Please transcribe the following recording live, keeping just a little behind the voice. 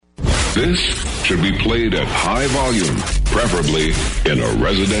This should be played at high volume, preferably in a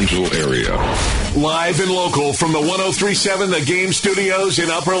residential area. Live and local from the 103.7 The Game studios in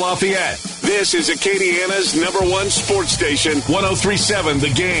Upper Lafayette. This is Acadiana's #1 sports station, 103.7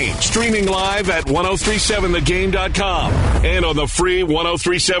 The Game. Streaming live at 1037thegame.com and on the free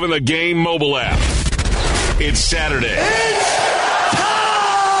 103.7 The Game mobile app. It's Saturday. It's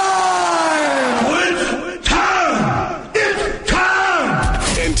time! It's time!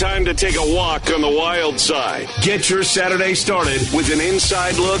 And time to take a walk on the wild side. Get your Saturday started with an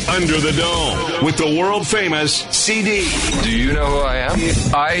inside look under the dome with the world-famous CD. Do you know who I am?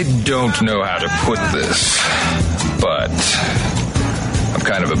 I don't know how to put this, but I'm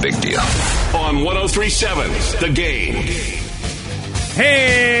kind of a big deal. On 103.7 The Game.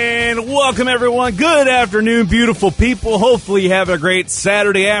 And welcome, everyone. Good afternoon, beautiful people. Hopefully you have a great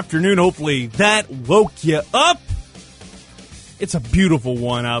Saturday afternoon. Hopefully that woke you up. It's a beautiful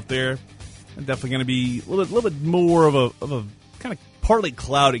one out there. I'm definitely going to be a little bit more of a kind of partly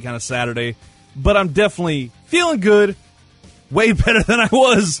cloudy kind of Saturday. But I'm definitely feeling good. Way better than I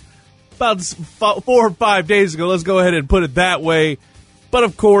was about 4 or 5 days ago. Let's go ahead and put it that way. But,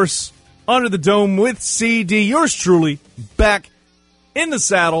 of course, Under the Dome with CD, yours truly, back in the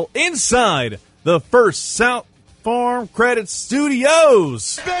saddle, inside the First South Farm Credit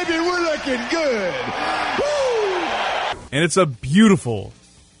Studios. Baby, we're looking good. Woo! And it's a beautiful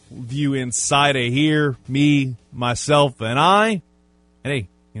view inside of here, me, myself, and I. And hey,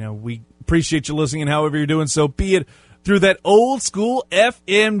 we appreciate you listening, and however you're doing so, be it through that old school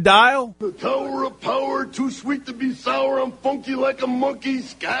FM dial. The tower of power, too sweet to be sour. I'm funky like a monkey.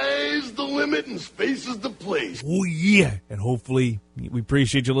 Sky's the limit and space is the place. Oh, yeah. And hopefully we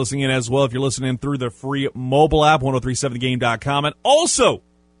appreciate you listening in as well if you're listening through the free mobile app, 1037thegame.com. And also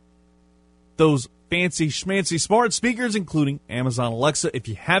those fancy schmancy smart speakers, including Amazon Alexa. If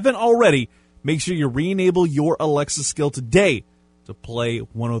you haven't already, make sure you re-enable your Alexa skill today to play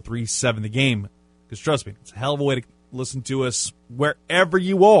 1037 The Game. Because trust me, it's a hell of a way to listen to us wherever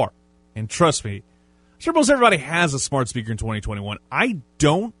you are. And trust me, I'm sure most everybody has a smart speaker in 2021. I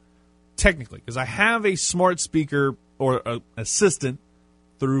don't, technically, because I have a smart speaker or an assistant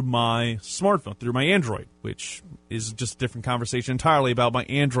through my smartphone, through my Android, which is just a different conversation entirely about my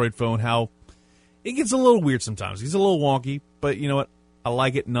Android phone, how it gets a little weird sometimes. It's a little wonky, but you know what? I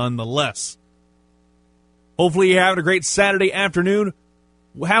like it nonetheless. Hopefully you're having a great Saturday afternoon,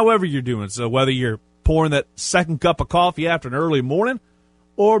 however you're doing. So whether you're pouring that second cup of coffee after an early morning,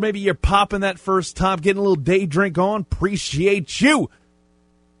 or maybe you're popping that first top, getting a little day drink on, appreciate you.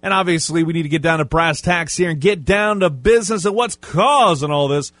 And obviously we need to get down to brass tacks here and get down to business and what's causing all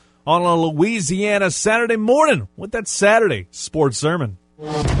this on a Louisiana Saturday morning with that Saturday sports sermon.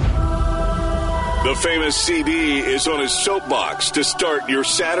 The famous CD is on his soapbox to start your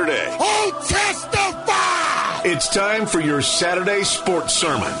Saturday. Oh, testify! It's time for your Saturday sports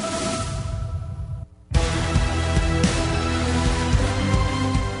sermon.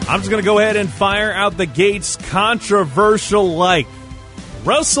 I'm just going to go ahead and fire out the gates controversial like.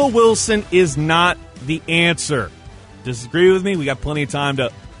 Russell Wilson is not the answer. Disagree with me? We got plenty of time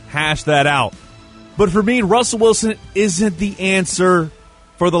to hash that out. But for me, Russell Wilson isn't the answer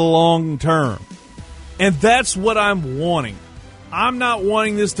for the long term. And that's what I'm wanting. I'm not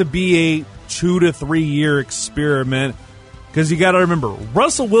wanting this to be a 2 to 3 year experiment, because you got to remember,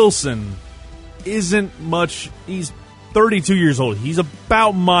 Russell Wilson isn't much. He's 32 years old. He's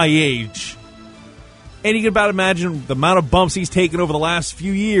about my age. And you can about imagine the amount of bumps he's taken over the last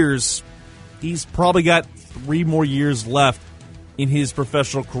few years. He's probably got 3 more years left in his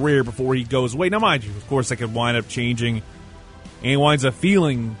professional career before he goes away. Now, mind you, of course, that could wind up changing, and he winds up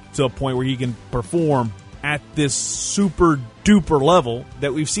feeling to a point where he can perform at this super duper level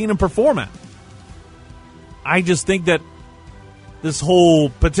that we've seen him perform at. I just think that this whole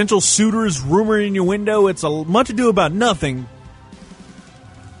potential suitors rumor in your window, it's a much ado about nothing.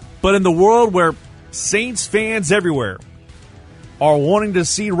 But in the world where Saints fans everywhere are wanting to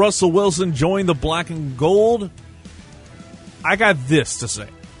see Russell Wilson join the black and gold, I got this to say.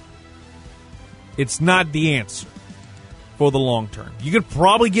 It's not the answer for the long term. You could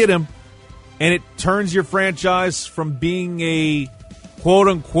probably get him, and it turns your franchise from being a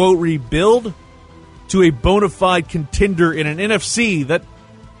quote-unquote rebuild to a bona fide contender in an NFC that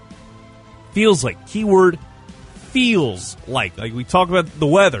feels like, keyword, feels like we talk about the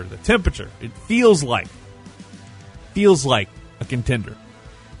weather, the temperature, it feels like a contender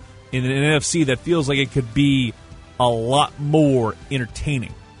in an NFC that feels like it could be a lot more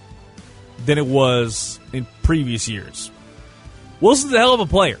entertaining than it was in previous years. Wilson's a hell of a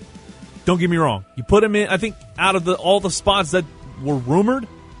player. Don't get me wrong. You put him in, I think, out of all the spots that were rumored,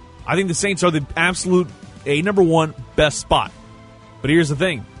 I think the Saints are the absolute number one best spot. But here's the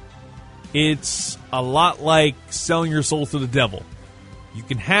thing. It's a lot like selling your soul to the devil. You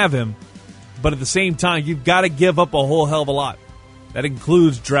can have him, but at the same time, you've got to give up a whole hell of a lot. That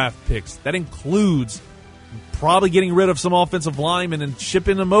includes draft picks. That includes probably getting rid of some offensive linemen and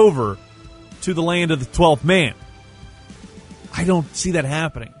shipping them over to the land of the 12th man. I don't see that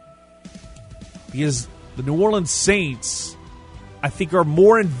happening. Because the New Orleans Saints, I think, are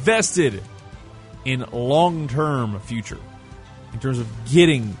more invested in long-term future in terms of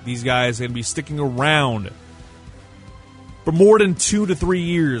getting these guys and be sticking around for more than 2 to 3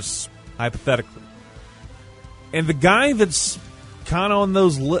 years, hypothetically. And the guy that's kind of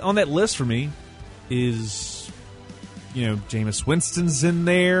on that list for me is, Jameis Winston's in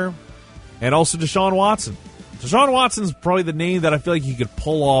there, and also Deshaun Watson. Deshaun Watson's probably the name that I feel like you could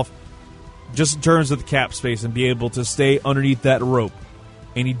pull off just in terms of the cap space and be able to stay underneath that rope.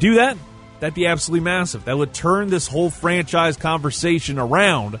 And you do that, that'd be absolutely massive. That would turn this whole franchise conversation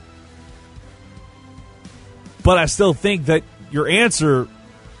around. But I still think that your answer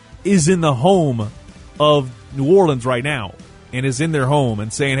is in the home of New Orleans right now and is in their home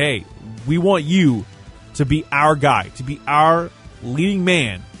and saying, hey, we want you to be our guy, to be our leading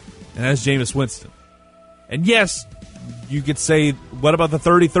man, and that's Jameis Winston. And yes, you could say, what about the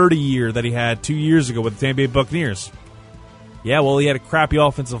 30-30 year that he had 2 years ago with the Tampa Bay Buccaneers? Yeah, well, he had a crappy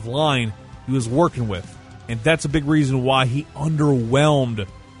offensive line he was working with, and that's a big reason why he underwhelmed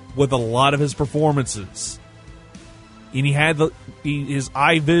with a lot of his performances. And he had his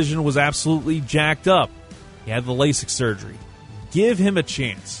eye vision was absolutely jacked up. He had the LASIK surgery. Give him a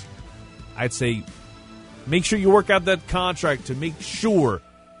chance. I'd say make sure you work out that contract to make sure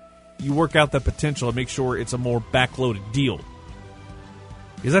you work out that potential and make sure it's a more backloaded deal.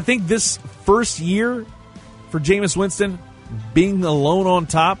 Because I think this first year for Jameis Winston, being alone on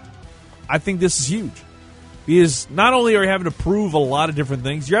top, I think this is huge. Because not only are you having to prove a lot of different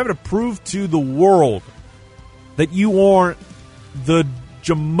things, you're having to prove to the world that you aren't the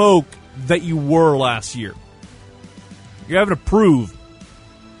jamoke that you were last year. You're having to prove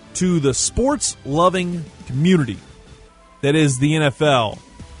to the sports-loving community that is the NFL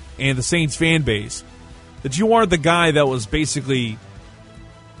and the Saints fan base that you aren't the guy that was basically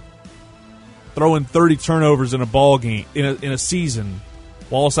throwing 30 turnovers in a ball game in a season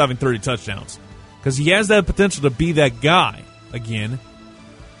while also having 30 touchdowns. Because he has that potential to be that guy again,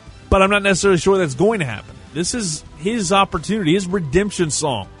 but I'm not necessarily sure that's going to happen. This is his opportunity, his redemption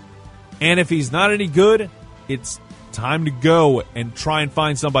song. And if he's not any good, it's time to go and try and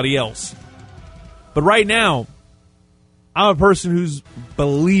find somebody else. But right now, I'm a person who's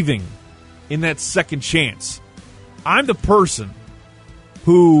believing in that second chance. I'm the person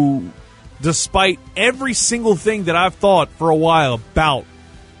who, despite every single thing that I've thought for a while about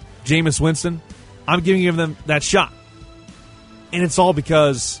Jameis Winston, I'm giving him that shot. And it's all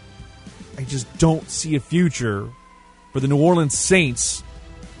because I just don't see a future for the New Orleans Saints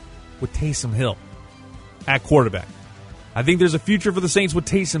with Taysom Hill at quarterback. I think there's a future for the Saints with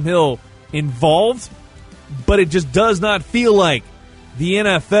Taysom Hill involved, but it just does not feel like the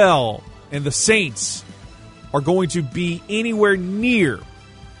NFL and the Saints are going to be anywhere near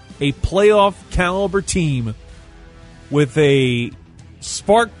a playoff caliber team with a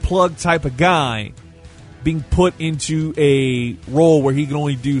spark plug type of guy being put into a role where he can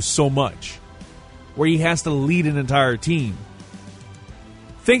only do so much, where he has to lead an entire team.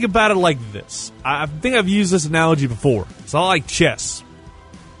 Think about it like this. I think I've used this analogy before. It's all like chess.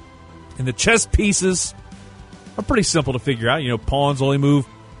 And the chess pieces are pretty simple to figure out. Pawns only move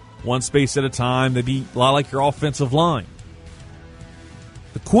one space at a time. They'd be a lot like your offensive line.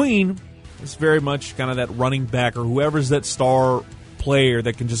 The queen is very much kind of that running back or whoever's that star player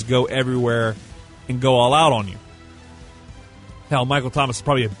that can just go everywhere and go all out on you. Hell, Michael Thomas is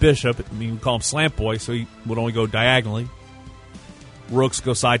probably a bishop. I mean, we call him slant boy, so he would only go diagonally. Rooks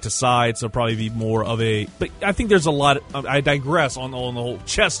go side to side, so probably be more of a... But I think there's a lot... I digress on the whole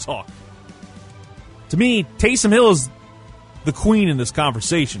chess talk. To me, Taysom Hill is the queen in this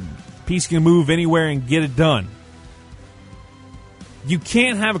conversation. Piece can move anywhere and get it done. You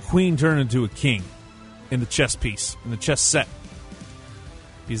can't have a queen turn into a king in the chess piece, in the chess set.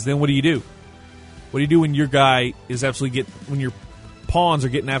 Because then what do you do? What do you do when your guy is absolutely when your pawns are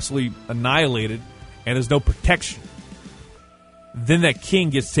getting absolutely annihilated and there's no protection? Then that king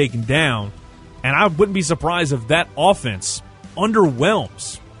gets taken down, and I wouldn't be surprised if that offense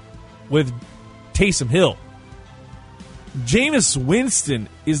underwhelms with Taysom Hill. Jameis Winston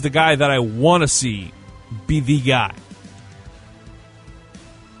is the guy that I want to see be the guy.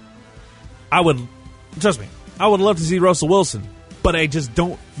 I would love to see Russell Wilson but I just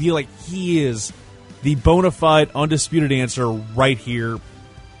don't feel like he is the bona fide, undisputed answer right here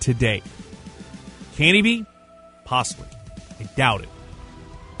today. Can he be? Possibly. I doubt it.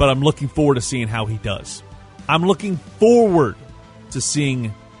 But I'm looking forward to seeing how he does. I'm looking forward to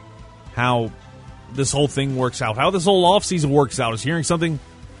seeing how this whole thing works out, how this whole offseason works out. I was hearing somebody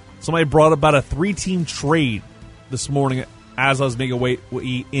brought up about a 3-team trade this morning as I was making way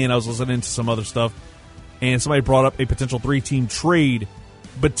in. I was listening to some other stuff, and somebody brought up a potential 3-team trade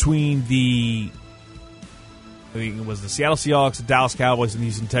between it was the Seattle Seahawks, the Dallas Cowboys, and the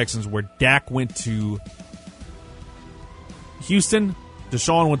Houston Texans, where Dak went to Houston,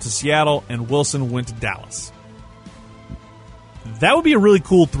 Deshaun went to Seattle, and Wilson went to Dallas. That would be a really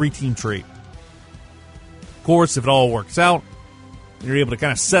cool 3-team trade. Of course, if it all works out, you're able to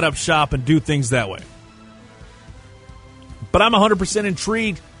kind of set up shop and do things that way. But I'm 100%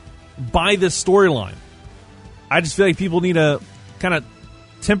 intrigued by this storyline. I just feel like people need to kind of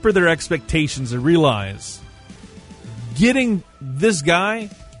temper their expectations and realize getting this guy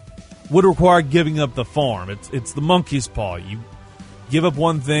would require giving up the farm. It's the monkey's paw. You give up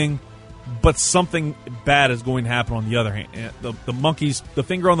one thing, but something bad is going to happen on the other hand. The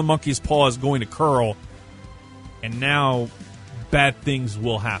finger on the monkey's paw is going to curl, and now bad things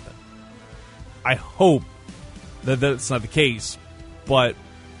will happen. I hope that that's not the case, but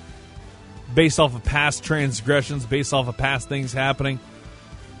based off of past transgressions, based off of past things happening,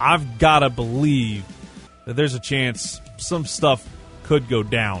 I've got to believe that there's a chance some stuff could go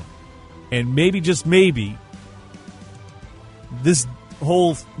down. And maybe, just maybe, this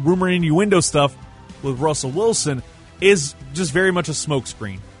whole rumor and innuendo stuff with Russell Wilson is just very much a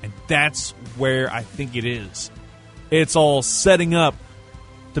smokescreen. And that's where I think it is. It's all setting up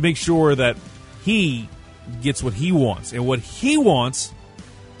to make sure that he gets what he wants. And what he wants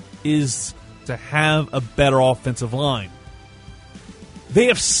is to have a better offensive line. They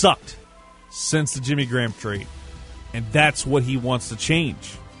have sucked since the Jimmy Graham trade. And that's what he wants to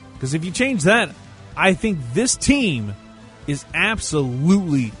change. Because if you change that, I think this team is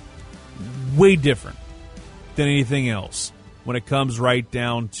absolutely way different than anything else when it comes right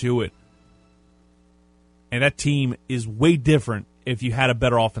down to it. And that team is way different if you had a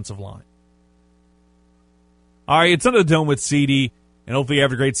better offensive line. All right, it's Under the Dome with CD, and hopefully you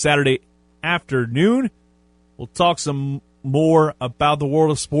have a great Saturday afternoon. We'll talk some more about the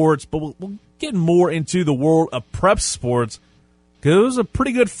world of sports, but we'll get more into the world of prep sports, because it was a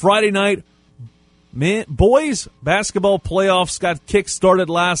pretty good Friday night. Man, boys basketball playoffs got kick-started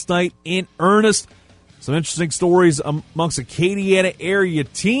last night in earnest. Some interesting stories amongst Acadiana area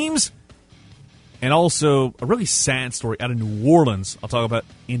teams, and also a really sad story out of New Orleans I'll talk about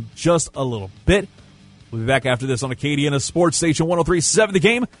in just a little bit. We'll be back after this on Acadiana Sports Station 103.7 The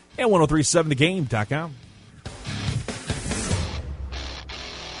Game and 103.7thegame.com.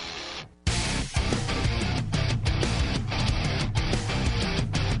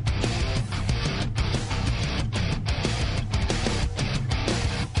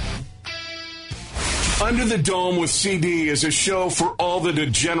 Under the Dome with CD is a show for all the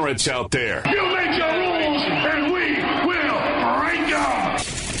degenerates out there. You make your rules, and we will break them.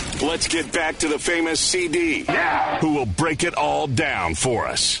 Let's get back to the famous CD, Yeah. who will break it all down for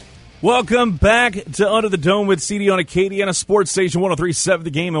us. Welcome back to Under the Dome with CD on Acadiana Sports Station 103.7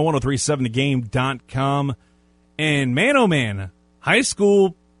 The Game and 103.7thegame.com. And man, oh man, high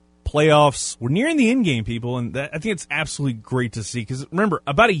school playoffs, we're nearing the end game, people, and I think it's absolutely great to see. Because remember,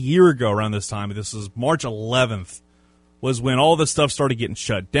 about a year ago around this time, this was March 11th, was when all this stuff started getting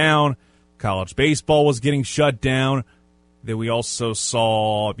shut down. College baseball was getting shut down. Then we also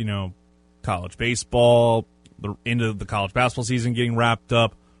saw, college baseball, the end of the college basketball season getting wrapped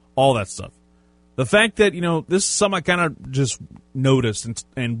up, all that stuff. The fact that, this is something I kind of just noticed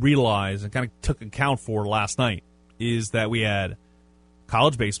and realized and kind of took account for last night is that we had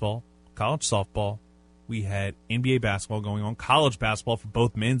college baseball, college softball, we had NBA basketball going on, college basketball for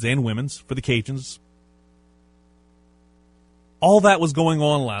both men's and women's for the Cajuns. All that was going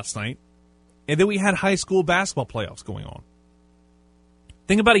on last night. And then we had high school basketball playoffs going on.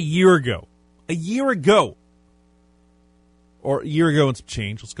 Think about a year ago, or a year ago and some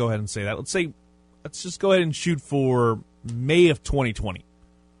change. Let's go ahead and say that. Let's just go ahead and shoot for May of 2020.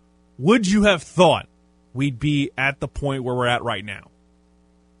 Would you have thought we'd be at the point where we're at right now,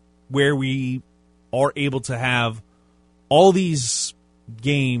 where we are able to have all these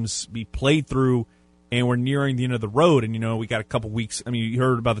games be played through and we're nearing the end of the road? And, we got a couple weeks. I mean, you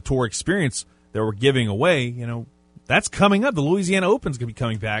heard about the tour experience that we're giving away. That's coming up. The Louisiana Open's going to be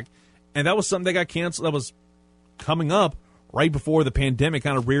coming back. And that was something that got canceled. That was coming up right before the pandemic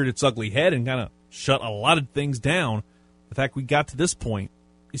kind of reared its ugly head and kind of shut a lot of things down The fact we got to this point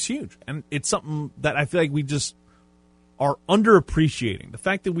is huge. And it's something that I feel like we just are underappreciating. The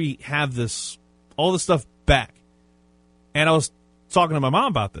fact that we have all this stuff back. And I was talking to my mom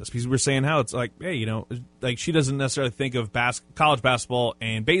about this because we were saying how it's like, hey, like she doesn't necessarily think of college basketball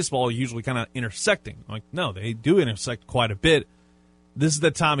and baseball usually kind of intersecting. I'm like, no, they do intersect quite a bit. This is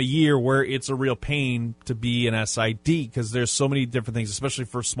the time of year where it's a real pain to be an SID because there's so many different things, especially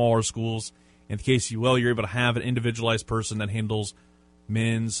for smaller schools. In the case of UL, you're able to have an individualized person that handles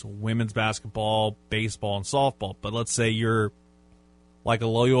men's, women's basketball, baseball, and softball. But let's say you're like a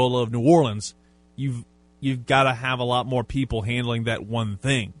Loyola of New Orleans, you've got to have a lot more people handling that one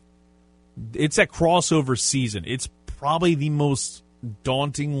thing. It's that crossover season. It's probably the most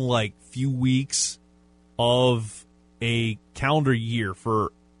daunting, few weeks of a calendar year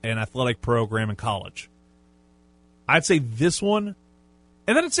for an athletic program in college. I'd say this one,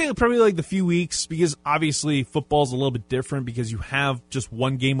 and then I'd say probably the few weeks because obviously football's a little bit different because you have just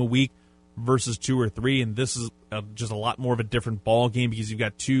one game a week versus 2 or 3, and this is just a lot more of a different ball game because you've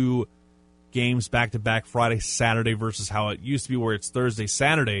got 2 games back-to-back, Friday, Saturday, versus how it used to be where it's Thursday,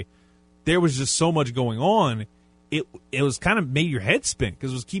 Saturday. There was just so much going on. It was kind of made your head spin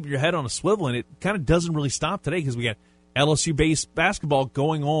because it was keeping your head on a swivel, and it kind of doesn't really stop today because we got LSU-based basketball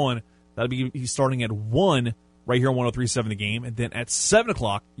going on. That'll be starting at 1 right here on 103.7 The Game, and then at 7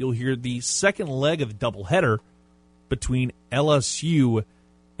 o'clock, you'll hear the second leg of the doubleheader between LSU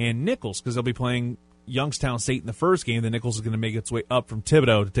and Nichols because they'll be playing Youngstown State in the first game. Then Nichols is going to make its way up from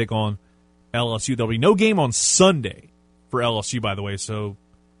Thibodaux to take on LSU. There'll be no game on Sunday for LSU, by the way, so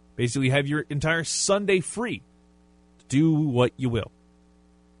basically you have your entire Sunday free to do what you will.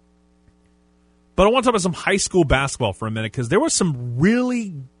 But I want to talk about some high school basketball for a minute because there was some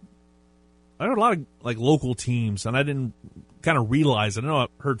really, I heard a lot of local teams, and I didn't kind of realize it. I know I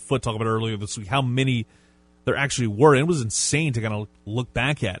heard Foot talk about it earlier this week, how many there actually were, and it was insane to kind of look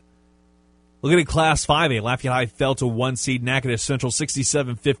back at. Looking at Class 5A, Lafayette High fell to 1 seed, Natchitoches Central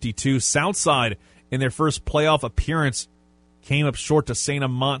 67-52. Southside, in their first playoff appearance, came up short to St.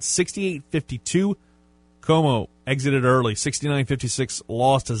 Amant 68-52. Como exited early, 69-56,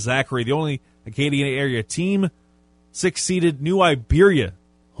 lost to Zachary. The only Acadian area team, 6-seeded New Iberia,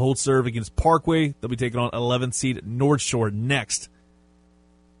 hold serve against Parkway. They'll be taking on 11th seed North Shore next.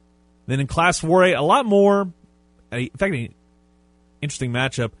 Then in Class 4A, a lot more, in fact, an interesting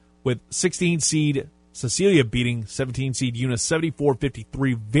matchup, with 16-seed Cecilia beating 17-seed Eunice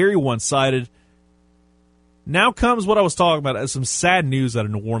 74-53, very one-sided. Now comes what I was talking about as some sad news out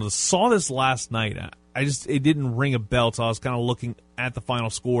of New Orleans. I saw this last night. It didn't ring a bell, so I was kind of looking at the final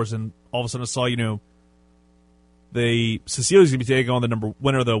scores, and all of a sudden I saw, the Cecilia's going to be taking on the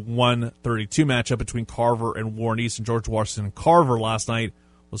winner of the 132 matchup between Carver and Warren Easton. George Washington Carver last night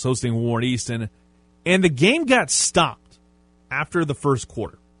was hosting Warren Easton, and the game got stopped after the first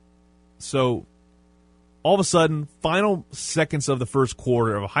quarter. So, all of a sudden, final seconds of the first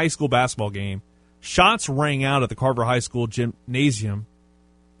quarter of a high school basketball game, shots rang out at the Carver High School gymnasium,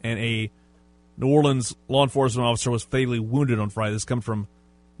 and a New Orleans law enforcement officer was fatally wounded on Friday. This comes from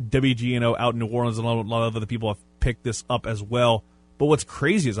WGNO out in New Orleans, and a lot of other people have picked this up as well. But what's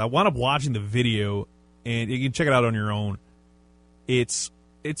crazy is I wound up watching the video, and you can check it out on your own. It's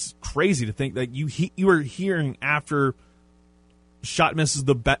crazy to think that you were hearing after shot misses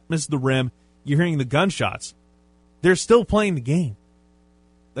the rim, you're hearing the gunshots. They're still playing the game.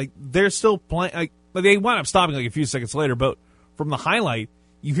 They're still playing. They wound up stopping a few seconds later, but from the highlight,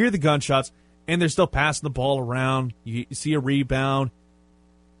 you hear the gunshots, and they're still passing the ball around. You see a rebound.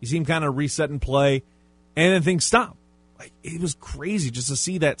 You see them kind of reset and play, and then things stop. It was crazy just to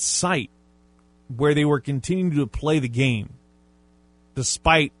see that sight where they were continuing to play the game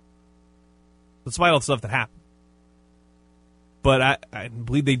despite all the stuff that happened. But I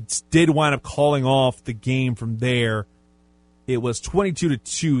believe they did wind up calling off the game from there. It was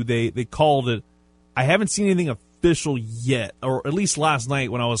 22-2. They called it. I haven't seen anything official yet, or at least last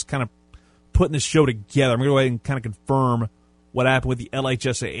night when I was kind of putting this show together. I'm going to go ahead and kind of confirm what happened with the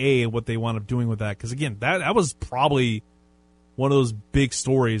LHSAA and what they wound up doing with that. Because, again, that was probably one of those big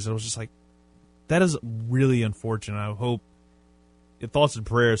stories. I was just like, that is really unfortunate. I hope thoughts and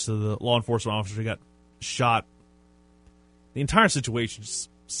prayers to the law enforcement officer who got shot. The entire situation just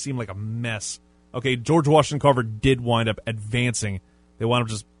seemed like a mess. Okay, George Washington Carver did wind up advancing. They wound up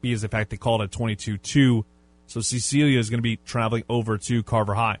just because of the fact they called it 22-2. So Cecilia is going to be traveling over to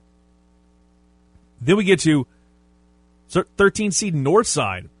Carver High. Then we get to 13 seed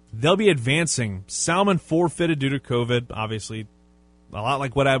Northside. They'll be advancing. Salmon forfeited due to COVID, obviously. A lot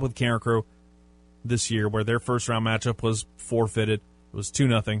like what happened with Carencro this year, where their first round matchup was forfeited. It was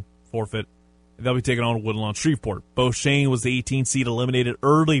 2-0 forfeit. They'll be taking on Woodlawn Shreveport. Bo Shane was the 18 seed eliminated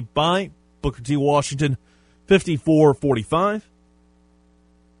early by Booker T. Washington, 54-45.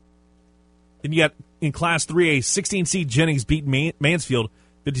 Then you got in Class 3A, 16 seed Jennings beat Mansfield,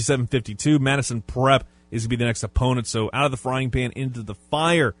 57-52. Madison Prep is going to be the next opponent. So out of the frying pan into the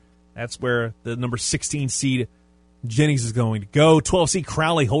fire. That's where the number 16 seed Jennings is going to go. 12 seed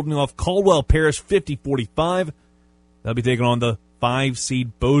Crowley holding off Caldwell Parish, 50-45. They'll be taking on the 5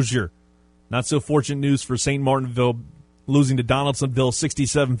 seed Bossier. Not so fortunate news for St. Martinville, losing to Donaldsonville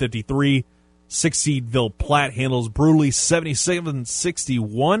 67-53. 6 seed Ville Platte handles brutally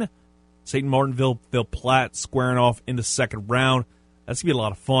 77-61. St. Martinville, Ville Platte squaring off in the second round. That's going to be a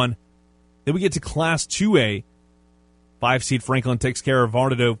lot of fun. Then we get to Class 2A. 5 seed Franklin takes care of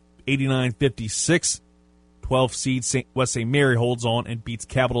Varnado 89-56. 12 seed West St. Mary holds on and beats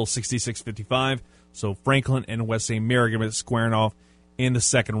Capital 66-55. So Franklin and West St. Mary are going to be squaring off in the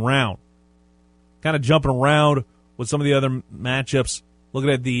second round. Kind of jumping around with some of the other matchups. Looking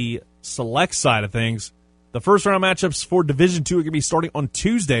at the select side of things, the first round matchups for Division II are going to be starting on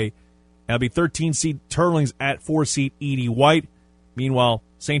Tuesday. That'll be 13 seed Turlings at 4 seed Edie White. Meanwhile,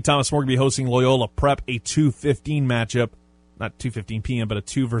 St. Thomas More will be hosting Loyola Prep, a 2:15 matchup. Not 2:15 p.m., but a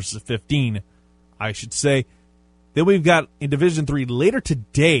 2 versus 15, I should say. Then we've got in Division III later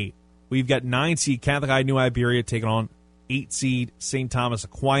today, we've got 9 seed Catholic High New Iberia taking on 8 seed St. Thomas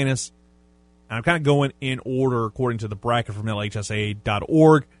Aquinas. And I'm kind of going in order according to the bracket from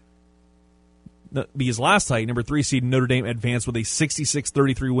LHSAA.org. Because last night, number 3 seed Notre Dame advanced with a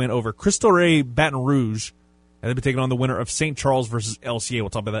 66-33 win over Cristo Rey Baton Rouge. And they'll be taking on the winner of St. Charles versus LCA. We'll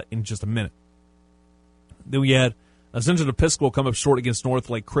talk about that in just a minute. Then we had Ascension Episcopal come up short against North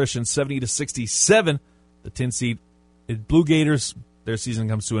Lake Christian, 70-67. The 10 seed Blue Gators, their season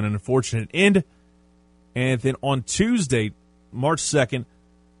comes to an unfortunate end. And then on Tuesday, March 2nd,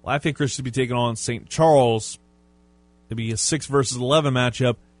 Lafayette Christian will be taking on St. Charles. It'll be a 6 versus 11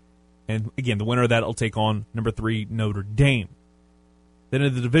 matchup. And again, the winner of that will take on number 3 Notre Dame. Then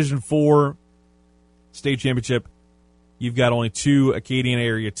in the Division IV state championship, you've got only 2 Acadian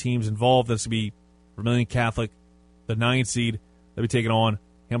area teams involved. This will be Vermilion Catholic, the 9 seed. They'll be taking on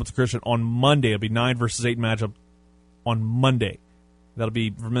Hamilton Christian on Monday. It'll be 9 versus 8 matchup on Monday. That'll be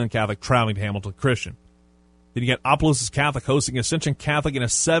Vermilion Catholic traveling to Hamilton Christian. Then you got Opelousas Catholic hosting Ascension Catholic in a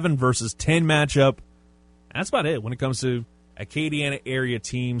 7 versus 10 matchup. That's about it when it comes to Acadiana area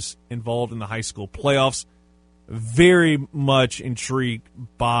teams involved in the high school playoffs. Very much intrigued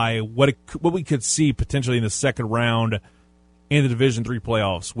by what we could see potentially in the second round in the Division III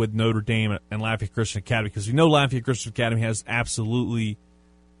playoffs with Notre Dame and Lafayette Christian Academy, because we know Lafayette Christian Academy has absolutely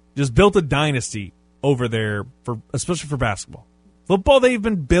just built a dynasty over there, especially for basketball. Football, they've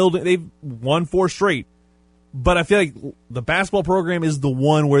been building. They've won 4 straight. But I feel like the basketball program is the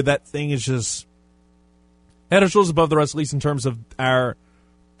one where that thing is just head and shoulders above the rest, at least in terms of our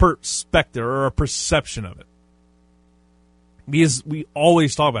perspective or our perception of it. Because we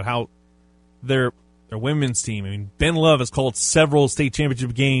always talk about how their women's team, I mean, Ben Love has called several state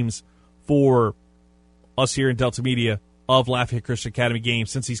championship games for us here in Delta Media of Lafayette Christian Academy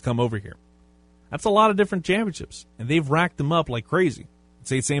games since he's come over here. That's a lot of different championships, and they've racked them up like crazy. I'd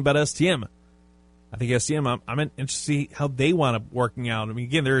say the same about STM. I think STM, I'm interested to see how they wind up working out. I mean,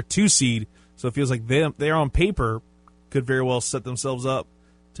 again, they're a 2 seed, so it feels like they're on paper could very well set themselves up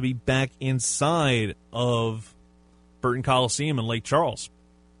to be back inside of Burton Coliseum in Lake Charles.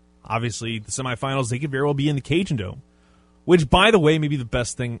 Obviously, the semifinals, they could very well be in the Cajun Dome, which, by the way, may be the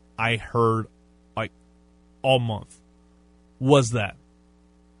best thing I heard like all month was that.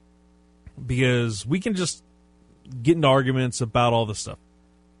 Because we can just get into arguments about all this stuff,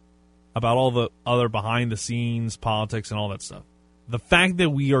 about all the other behind-the-scenes politics and all that stuff. The fact that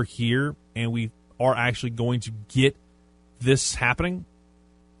we are here and we are actually going to get this happening,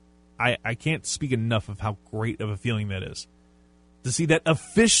 I can't speak enough of how great of a feeling that is. To see that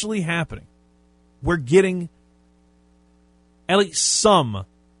officially happening. We're getting at least some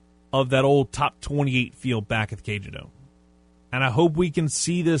of that old top 28 feel back at the Cajun Dome. And I hope we can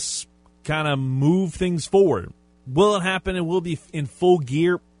see this kind of move things forward. Will it happen and will it be in full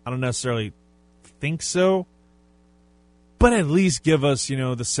gear? I don't necessarily think so. But at least give us, the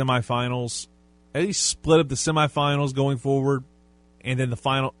semifinals. At least split up the semifinals going forward. And then the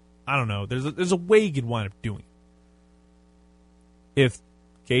final, I don't know. There's a way you could wind up doing it. If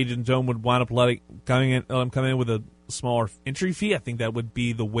Cajun Dome would wind up let them come in with a smaller entry fee, I think that would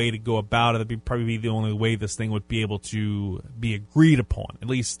be the way to go about it. That would probably be the only way this thing would be able to be agreed upon. At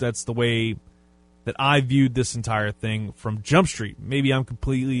least that's the way that I viewed this entire thing from Jump Street. Maybe I'm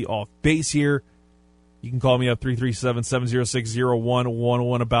completely off base here. You can call me up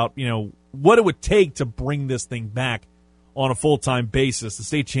 337-706-0111 about, what it would take to bring this thing back on a full-time basis, the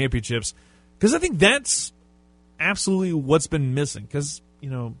state championships, because I think that's absolutely what's been missing. Because,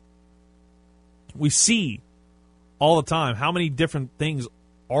 we see all the time how many different things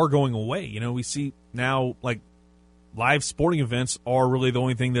are going away. We see now, like, live sporting events are really the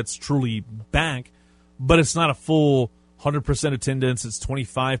only thing that's truly back, but it's not a full 100% attendance. It's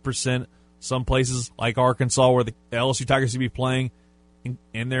 25%. Some places like Arkansas, where the LSU Tigers should be playing,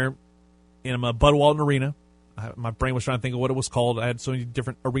 and they're in a Bud Walton Arena. My brain was trying to think of what it was called. I had so many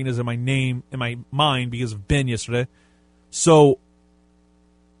different arenas in my mind because of Ben yesterday. So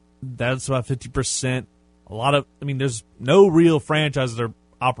that's about 50%. There's no real franchises that are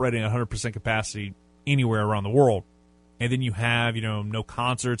operating at 100% capacity anywhere around the world. And then you have, no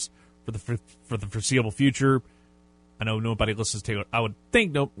concerts for the foreseeable future. I know nobody listens to Taylor. I would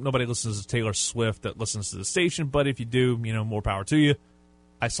think nobody listens to Taylor Swift that listens to the station, but if you do, more power to you.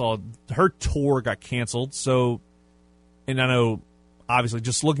 I saw her tour got canceled, and I know, obviously,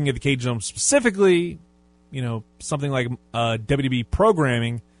 just looking at the Cage Dome specifically, something like WWE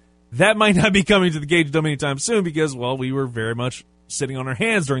programming, that might not be coming to the Cage Dome anytime soon because, well, we were very much sitting on our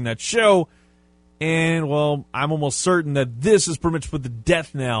hands during that show, and, well, I'm almost certain that this is pretty much put the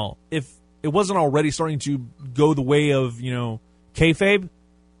death knell. If it wasn't already starting to go the way of, kayfabe,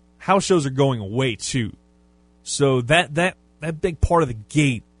 house shows are going away, too. So that big part of the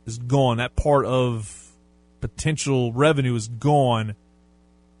gate is gone. That part of potential revenue is gone.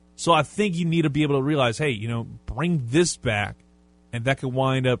 So I think you need to be able to realize, hey, bring this back, and that could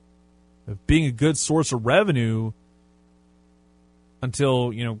wind up being a good source of revenue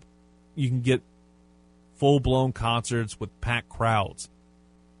until, you can get full-blown concerts with packed crowds.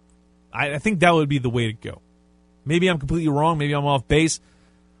 I think that would be the way to go. Maybe I'm completely wrong. Maybe I'm off base.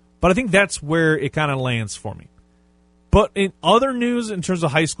 But I think that's where it kind of lands for me. But in other news, in terms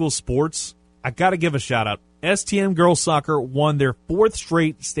of high school sports, I got to give a shout-out. STM Girls Soccer won their 4th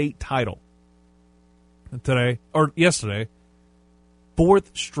straight state title yesterday.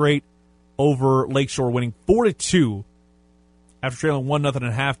 4th straight over Lakeshore, winning 4-2 after trailing 1-0 at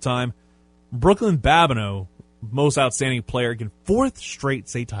halftime. Brooklyn Babineau, most outstanding player, again, 4th straight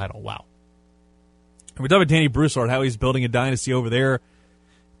state title. Wow. And we're talking about Danny Broussard, how he's building a dynasty over there.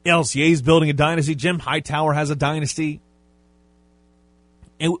 LCA's building a dynasty. Jim Hightower has a dynasty.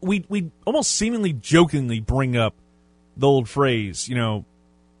 And we almost seemingly jokingly bring up the old phrase,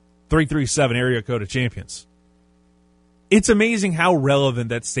 337 area code of champions. It's amazing how relevant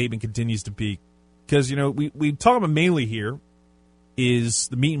that statement continues to be. Because, we talk about mainly here is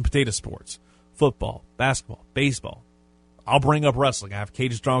the meat and potato sports. Football, basketball, baseball. I'll bring up wrestling. I have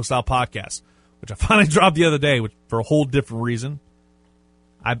Cage Strong Style Podcast, which I finally dropped the other day for a whole different reason.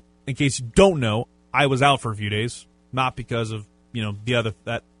 In case you don't know, I was out for a few days, not because of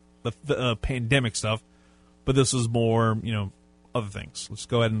the pandemic stuff, but this was more other things. Let's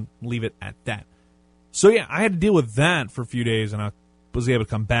go ahead and leave it at that. So yeah, I had to deal with that for a few days, and I was able to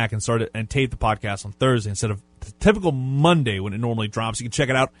come back and start it and tape the podcast on Thursday instead of the typical Monday when it normally drops. You can check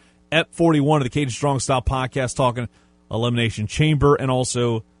it out at 41 of the Cage Strong Style Podcast, talking Elimination Chamber and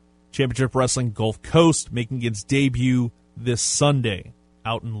also Championship Wrestling Gulf Coast, making its debut this Sunday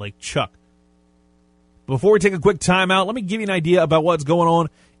out in Lake Chuck. Before we take a quick timeout, let me give you an idea about what's going on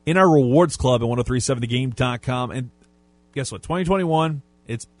in our rewards club at 1037thegame.com. And guess what? 2021,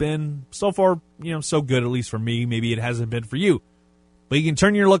 it's been so far, so good, at least for me. Maybe it hasn't been for you. But you can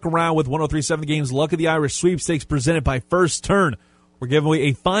turn your luck around with 1037 The Game's Luck of the Irish sweepstakes presented by First Turn. We're giving away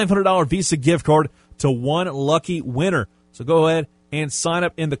a $500 Visa gift card to one lucky winner. So go ahead and sign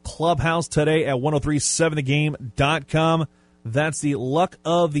up in the clubhouse today at 1037thegame.com. That's the Luck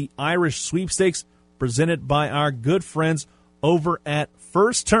of the Irish sweepstakes presented by our good friends over at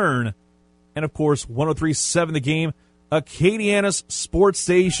First Turn. And, of course, 1037 The Game, Acadiana's sports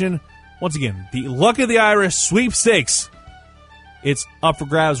station. Once again, the Luck of the Irish sweepstakes. It's up for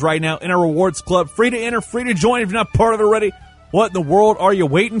grabs right now in our rewards club. Free to enter, free to join if you're not part of it already. What in the world are you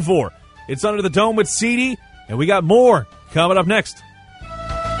waiting for? It's Under the Dome with CD, and we got more coming up next.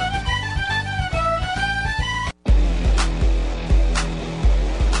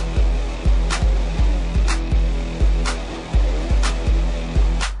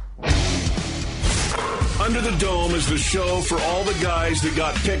 Under the Dome is the show for all the guys that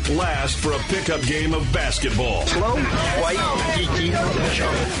got picked last for a pickup game of basketball. Slow, white, geeky,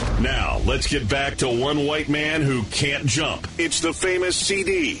 jump. Now, let's get back to one white man who can't jump. It's the famous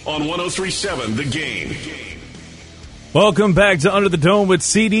CD on 1037 The Game. Welcome back to Under the Dome with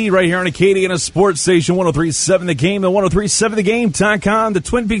CD right here on Acadiana Sports Station 1037 The Game and 1037thegame.com. The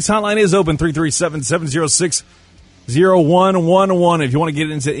Twin Peaks hotline is open, 337-706 0111 if you want to get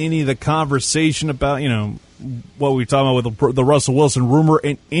into any of the conversation about, what we were talking about with the Russell Wilson rumor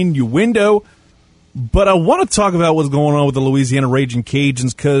and innuendo. But I want to talk about what's going on with the Louisiana Raging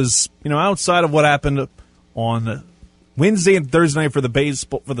Cajuns because, outside of what happened on Wednesday and Thursday night for the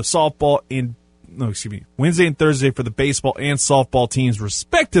Wednesday and Thursday for the baseball and softball teams,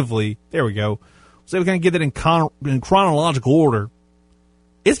 respectively. There we go. So we kind of get that in chronological order.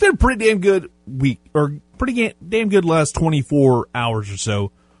 It's been a pretty damn good week, or pretty damn good last 24 hours or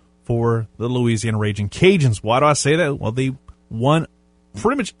so for the Louisiana Raging Cajuns. Why do I say that? Well, they won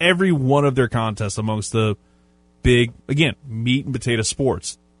pretty much every one of their contests amongst the big, again, meat and potato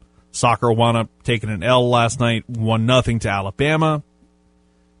sports. Soccer wound up taking an L last night, 1-0 to Alabama.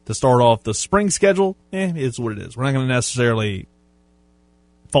 To start off the spring schedule, it's what it is. We're not going to necessarily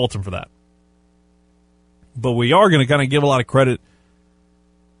fault them for that. But we are going to kind of give a lot of credit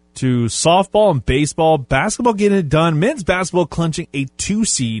to softball and baseball. Basketball getting it done. Men's basketball clinching a 2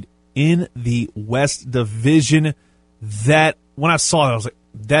 seed in the West Division. That, when I saw it, I was like,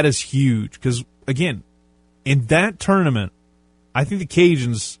 that is huge. Because, again, in that tournament, I think the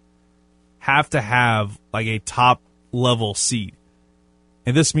Cajuns have to have like a top-level seed.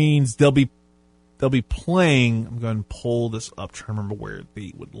 And this means they'll be playing. I'm going to pull this up, trying to remember where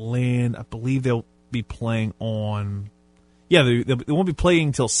they would land. I believe they'll be playing on. Yeah, they won't be playing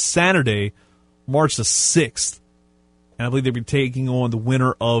until Saturday, March the 6th. And I believe they'll be taking on the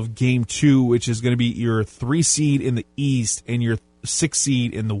winner of Game 2, which is going to be your 3 seed in the East and your 6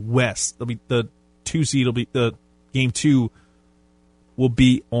 seed in the West. It'll be the 2 seed. Will be the Game 2 will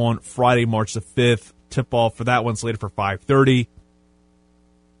be on Friday, March the 5th. Tip off for that one slated for 5:30.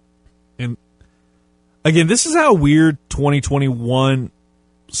 And again, this is how weird 2021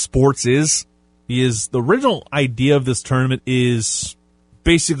 sports is. The original idea of this tournament is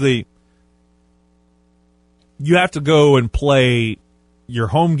basically you have to go and play your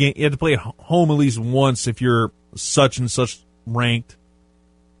home game. You have to play at home at least once if you're such and such ranked.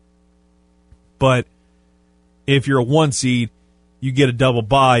 But if you're a 1 seed, you get a double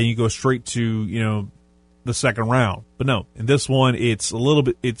bye and you go straight to, the second round. But no, in this one, it's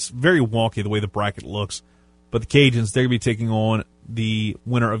very wonky the way the bracket looks. But the Cajuns, they're going to be taking on the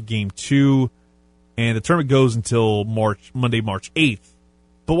winner of Game 2. And the tournament goes until Monday, March 8th.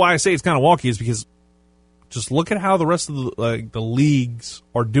 But why I say it's kind of wonky is because just look at how the rest of the leagues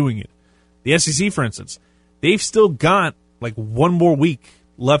are doing it. The SEC, for instance, they've still got like one more week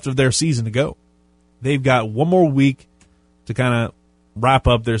left of their season to go. They've got one more week to kind of wrap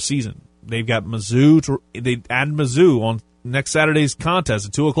up their season. They've got Mizzou. They added Mizzou on next Saturday's contest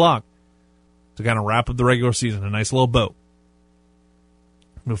at 2 o'clock to kind of wrap up the regular season. A nice little bow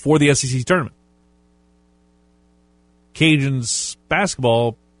before the SEC tournament. Cajuns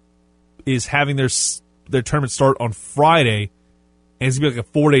basketball is having their tournament start on Friday, and it's going to be like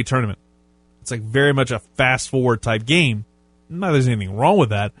a 4-day tournament. It's like very much a fast-forward type game. Not that there's anything wrong with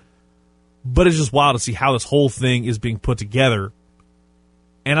that, but it's just wild to see how this whole thing is being put together.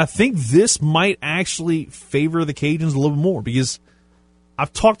 And I think this might actually favor the Cajuns a little bit more because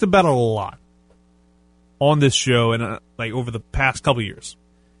I've talked about it a lot on this show and over the past couple of years.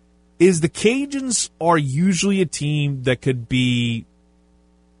 Is the Cajuns are usually a team that could be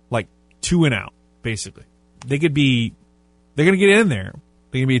like 2 and out, basically. They're going to get in there.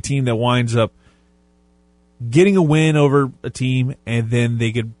 They're going to be a team that winds up getting a win over a team, and then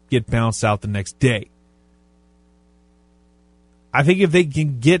they could get bounced out the next day. I think if they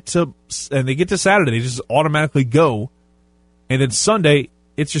can get to Saturday, they just automatically go, and then Sunday,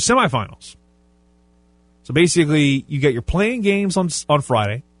 it's your semifinals. So basically, you get your playing games on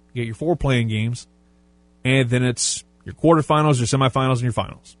Friday. You get your 4 playing games, and then it's your quarterfinals, your semifinals, and your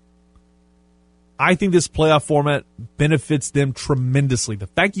finals. I think this playoff format benefits them tremendously. The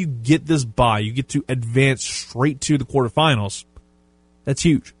fact you get this bye, you get to advance straight to the quarterfinals, that's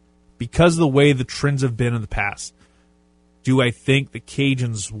huge because of the way the trends have been in the past. Do I think the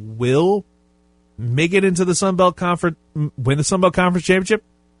Cajuns will make it into the Sun Belt Conference, win the Sun Belt Conference Championship?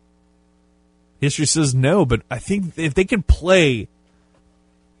 History says no, but I think if they can play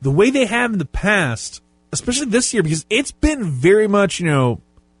the way they have in the past, especially this year, because it's been very much,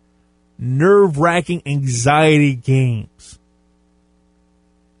 nerve-wracking anxiety games.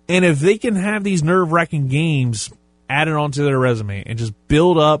 And if they can have these nerve-wracking games added onto their resume and just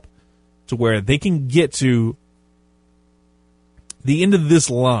build up to where they can get to the end of this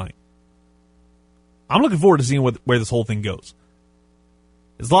line, I'm looking forward to seeing where this whole thing goes.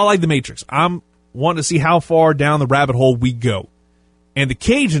 It's a lot like The Matrix. I'm wanting to see how far down the rabbit hole we go. And the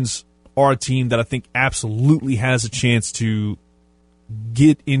Cajuns are a team that I think absolutely has a chance to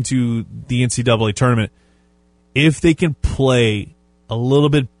get into the NCAA tournament if they can play a little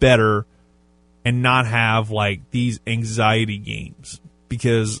bit better and not have like these anxiety games.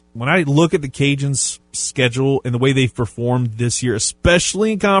 Because when I look at the Cajuns' schedule and the way they've performed this year,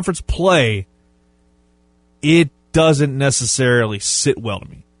 especially in conference play, it doesn't necessarily sit well to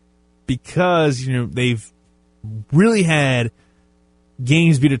me. Because, they've really had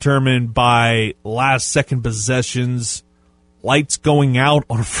games be determined by last-second possessions, lights going out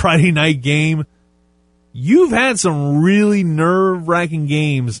on a Friday night game. You've had some really nerve-wracking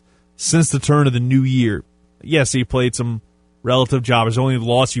games since the turn of the new year. Yes, you played some relative jobbers. The only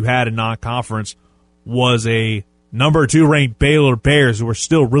loss you had in non-conference was a number 2 ranked Baylor Bears, who were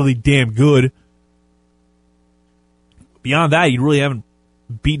still really damn good. Beyond that, you really haven't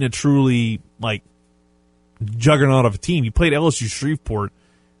beaten a truly juggernaut of a team. You played LSU Shreveport,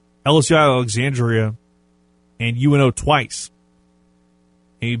 LSU Alexandria, and UNO twice.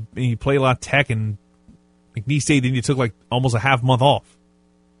 And you played La Tech and McNeese State. Then you took almost a half month off.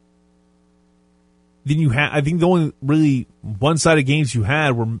 Then you had, I think the only really one-sided games you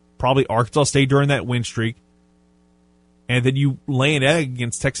had were probably Arkansas State during that win streak. And then you lay an egg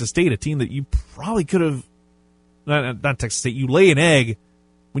against Texas State, a team that you probably could have, not Texas State, you lay an egg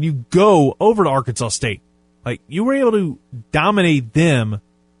when you go over to Arkansas State. You were able to dominate them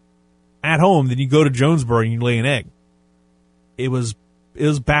at home, then you go to Jonesboro and you lay an egg. It was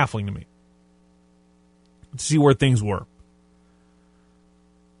baffling to me to see where things were.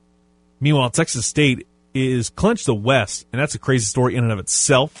 Meanwhile, Texas State is clinched the West, and that's a crazy story in and of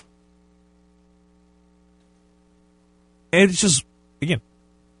itself. And it's just, again,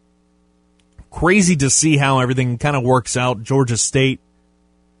 crazy to see how everything kind of works out. Georgia State,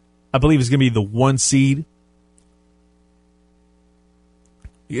 I believe, is going to be the 1 seed.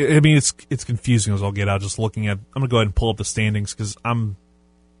 I mean, it's confusing as I'll get out just looking at. I'm going to go ahead and pull up the standings because I'm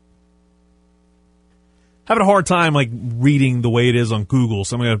having a hard time reading the way it is on Google,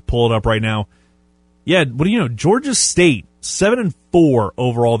 so I'm going to pull it up right now. Yeah, what do you know? Georgia State 7-4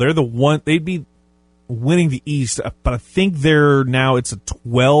 overall. They're the one. They'd be winning the East, but I think it's a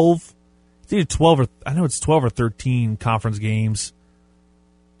 12. It's either 12 or I know it's 12 or 13 conference games.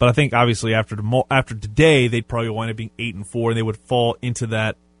 But I think obviously after today, they'd probably wind up being 8-4, and they would fall into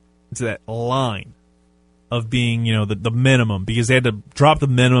that line of being the minimum, because they had to drop the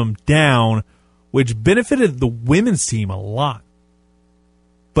minimum down, which benefited the women's team a lot.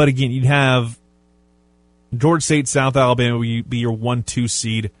 But again, you'd have Georgia State, South Alabama would be your 1-2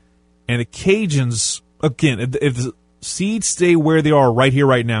 seed, and the Cajuns, again, if the seeds stay where they are right here,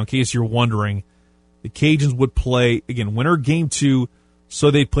 right now, in case you're wondering, the Cajuns would play, again, winner game 2, so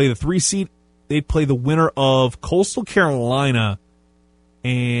they'd play the 3 seed, they'd play the winner of Coastal Carolina,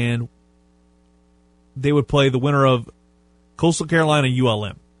 and they would play the winner of Coastal Carolina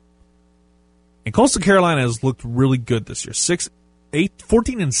ULM. And Coastal Carolina has looked really good this year. 14-6,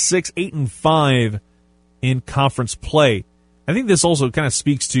 8-5 in conference play. I think this also kind of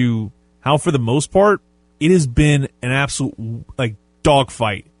speaks to how, for the most part, it has been an absolute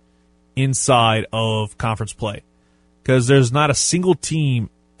dogfight inside of conference play. Because there's not a single team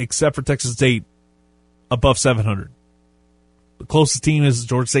except for Texas State above 700. The closest team is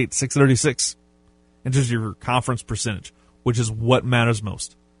Georgia State, 636. And just your conference percentage, which is what matters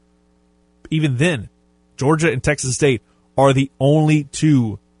most. Even then, Georgia and Texas State are the only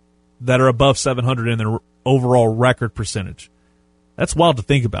two that are above 700 in their overall record percentage. That's wild to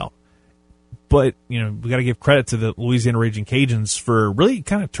think about. But, we got to give credit to the Louisiana Raging Cajuns for really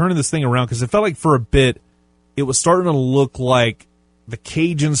kind of turning this thing around, because it felt like for a bit it was starting to look like the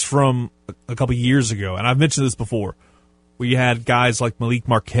Cajuns from a couple years ago. And I've mentioned this before, where you had guys like Malik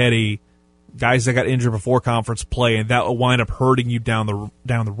Marquetti, guys that got injured before conference play, and that will wind up hurting you down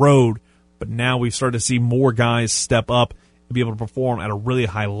the road. But now we've started to see more guys step up and be able to perform at a really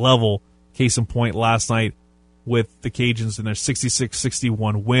high level. Case in point, last night with the Cajuns in their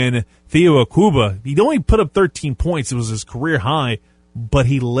 66-61 win. Theo Akuba, he only put up 13 points. It was his career high, but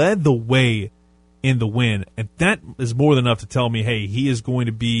he led the way in the win. And that is more than enough to tell me, hey, he is going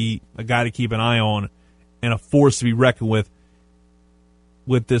to be a guy to keep an eye on and a force to be reckoned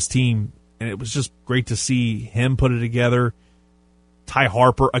with this team. And it was just great to see him put it together. Ty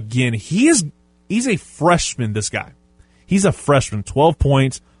Harper, again, he's a freshman, this guy. He's a freshman, 12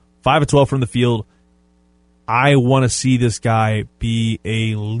 points, 5 of 12 from the field. I want to see this guy be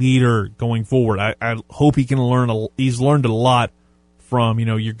a leader going forward. I hope he can learn. He's learned a lot from,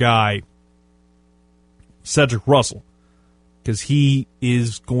 your guy, Cedric Russell, because he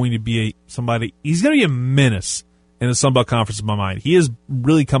is going to be he's going to be a menace in the Sun Belt Conference in my mind. He has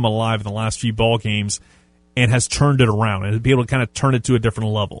really come alive in the last few ball games and has turned it around and be able to kind of turn it to a different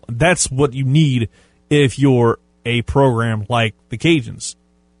level. That's what you need if you're a program like the Cajuns,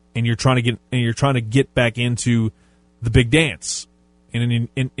 and you're trying to get back into the big dance in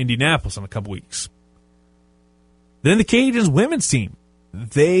Indianapolis in a couple weeks. Then the Cajuns women's team,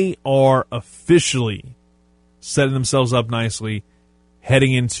 they are officially setting themselves up nicely,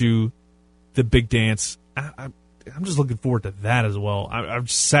 heading into the big dance. I'm just looking forward to that as well. I've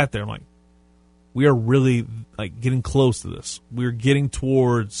just sat there, I'm like, we are really like getting close to this. We're getting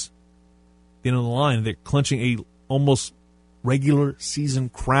towards the end of the line. They're clinching a almost regular season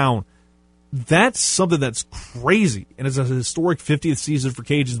crown. That's something that's crazy, and it's a historic 50th season for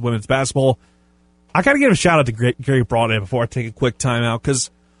Cajuns women's basketball. I got to give a shout out to Gary Broadhead before I take a quick time out,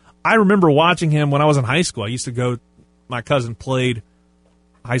 because I remember watching him when I was in high school. I used to go, my cousin played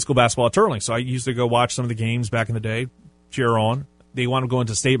high school basketball at Turling, so I used to go watch some of the games back in the day, cheer on. They wound up going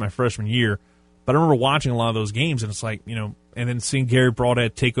to state my freshman year, but I remember watching a lot of those games, and it's like, you know, and then seeing Gary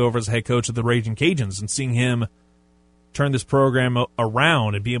Broadhead take over as head coach of the Raging Cajuns and seeing him turn this program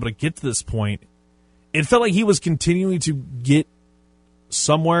around and be able to get to this point, it felt like he was continuing to get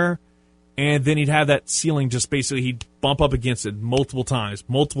somewhere, and then he'd have that ceiling just basically he'd bump up against it multiple times.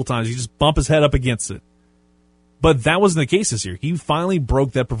 He'd just bump his head up against it. But that wasn't the case this year. He finally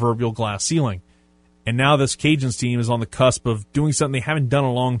broke that proverbial glass ceiling. And now this Cajuns team is on the cusp of doing something they haven't done in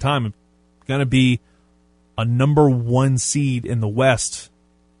a long time. It's going to be a number 1 seed in the West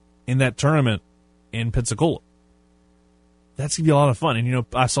in that tournament in Pensacola. That's going to be a lot of fun. And, you know,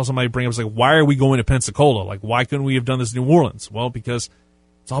 I saw somebody bring up, like, why are we going to Pensacola? Like, why couldn't we have done this in New Orleans? Well, because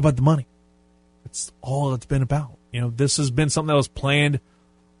it's all about the money. It's all it's been about. You know, this has been something that was planned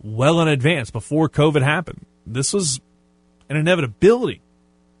well in advance before COVID happened. This was an inevitability.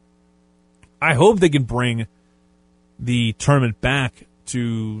 I hope they can bring the tournament back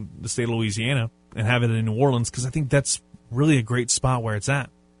to the state of Louisiana and have it in New Orleans, because I think that's really a great spot where it's at.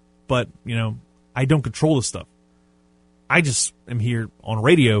 But, you know, I don't control this stuff. I just am here on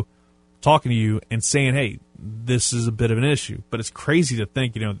radio talking to you and saying, hey, this is a bit of an issue. But it's crazy to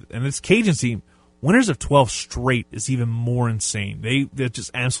think, you know, and this Cajun team, winners of 12 straight is even more insane. They've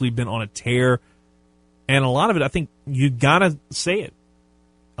just absolutely been on a tear. And a lot of it, I think you got to say it.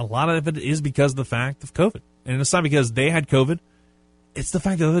 A lot of it is because of the fact of COVID. And it's not because they had COVID. It's the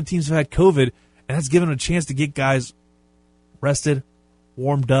fact that other teams have had COVID, and that's given them a chance to get guys rested,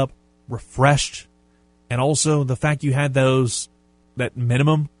 warmed up, refreshed. And also the fact you had that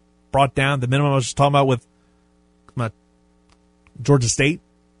minimum brought down, the minimum I was just talking about with Georgia State,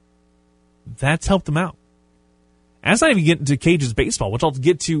 that's helped them out. And that's not even getting to Cajuns baseball, which I'll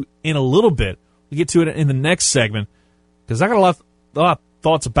get to in a little bit. We'll get to it in the next segment, because I got a lot of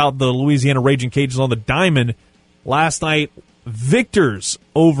thoughts about the Louisiana Raging Cajuns on the diamond. Last night, victors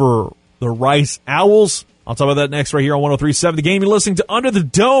over the Rice Owls. I'll talk about that next right here on 103.7 The Game. You're listening to Under the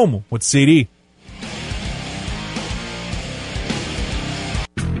Dome with CD.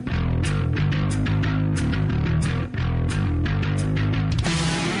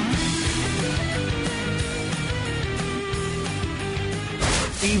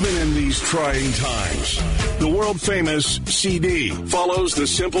 Even in these trying times, the world-famous CD follows the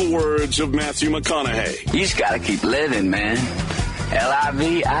simple words of Matthew McConaughey. You just gotta keep living, man.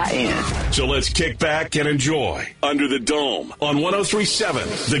 Livin. So let's kick back and enjoy Under the Dome on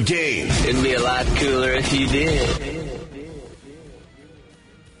 103.7 The Game. It'd be a lot cooler if you did.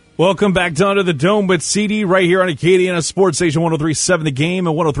 Welcome back to Under the Dome with CD right here on Acadiana Sports Station 103.7 The Game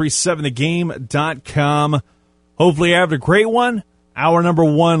and 103.7thegame.com. Hopefully you have a great one. Hour number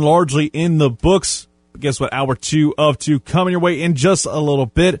 1 largely in the books. But guess what? Hour 2 of 2 coming your way in just a little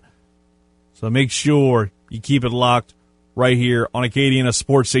bit. So make sure you keep it locked right here on Acadiana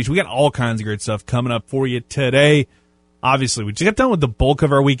Sports Station. We got all kinds of great stuff coming up for you today. Obviously, we just got done with the bulk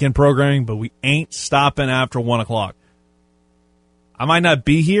of our weekend programming, but we ain't stopping after 1 o'clock. I might not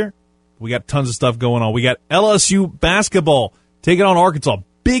be here. We got tons of stuff going on. We got LSU basketball taking on Arkansas.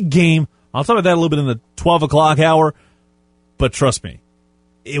 Big game. I'll talk about that a little bit in the 12 o'clock hour. But trust me,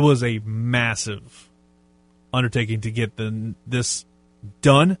 it was a massive undertaking to get this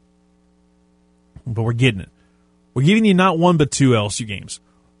done. But we're getting it. We're giving you not 1 but 2 LSU games.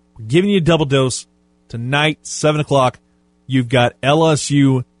 We're giving you a double dose. Tonight, 7 o'clock, you've got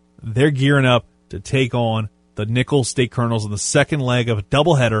LSU. They're gearing up to take on the Nicholls State Colonels in the second leg of a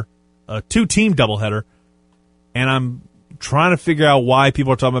doubleheader, a 2-team doubleheader. And I'm trying to figure out why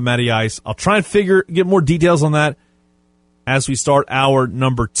people are talking about Matty Ice. I'll try and get more details on that as we start hour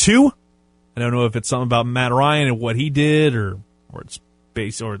number 2. I don't know if it's something about Matt Ryan and what he did, or it's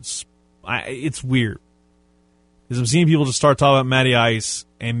based, or it's weird. Because I'm seeing people just start talking about Matty Ice,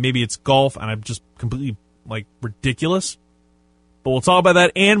 and maybe it's golf, and I'm just completely ridiculous. But we'll talk about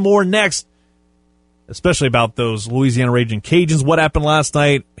that and more next especially about those Louisiana Raging Cajuns. What happened last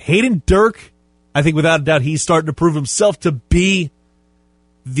night? Hayden Dirk, I think without a doubt, he's starting to prove himself to be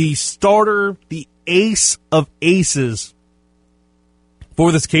the starter, the ace of aces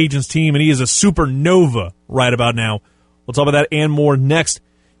for this Cajuns team, and he is a supernova right about now. We'll talk about that and more next.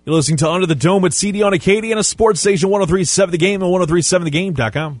 You're listening to Under the Dome with CD on Acadiana, a sports station 103.7 The Game and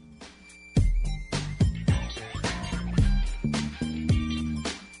 103.7thegame.com.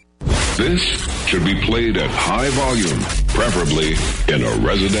 This should be played at high volume, preferably in a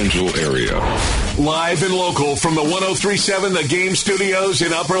residential area. Live and local from the 103.7 The Game studios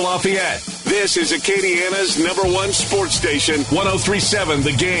in Upper Lafayette. This is Acadiana's #1 sports station, 103.7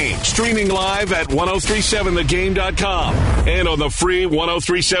 The Game. Streaming live at 1037thegame.com and on the free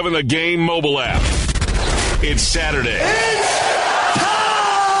 1037 The Game mobile app. It's Saturday.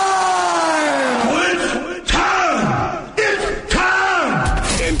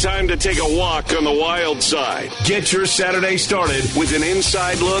 Time to take a walk on the wild side. Get your Saturday started with an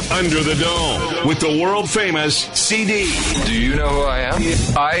inside look under the dome with the world-famous CD. Do you know who I am?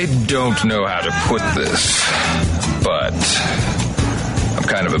 I don't know how to put this, but I'm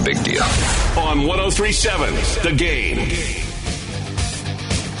kind of a big deal. On 1037, The Game.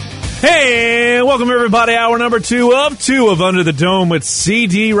 Hey, welcome everybody. Hour number 2 of Under the Dome with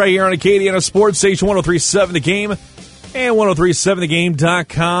CD right here on Acadiana Sports Station 103.7 The Game. And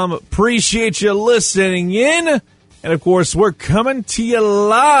 1037thegame.com. Appreciate you listening in. And, of course, we're coming to you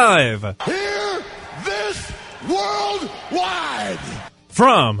live. Hear this worldwide.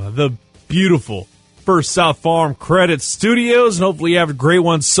 From the beautiful First South Farm Credit Studios. And hopefully you have a great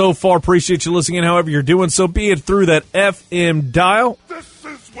one so far. Appreciate you listening in however you're doing so. Be it through that FM dial. This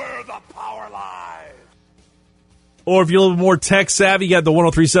is where the power lies. Or if you're a little more tech savvy, you got the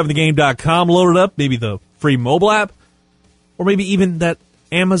 1037thegame.com loaded up. Maybe the free mobile app. Or maybe even that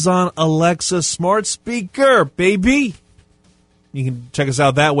Amazon Alexa smart speaker, baby. You can check us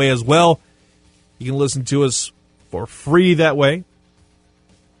out that way as well. You can listen to us for free that way.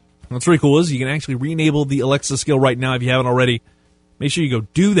 What's really cool is you can actually re-enable the Alexa skill right now if you haven't already. Make sure you go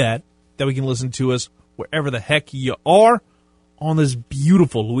do that. That we can listen to us wherever the heck you are on this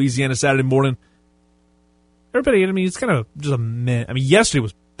beautiful Louisiana Saturday morning. Everybody, I mean, it's kind of just a minute. I mean, yesterday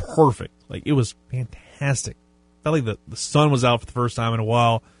was perfect. Like, it was fantastic. Felt like the sun was out for the first time in a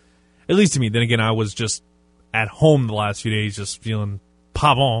while, at least to me. Then again, I was just at home the last few days, just feeling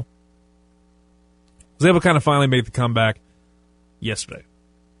pop on. Was able to kind of finally make the comeback yesterday.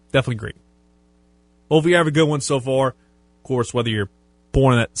 Definitely great. Hopefully you have a good one so far. Of course, whether you're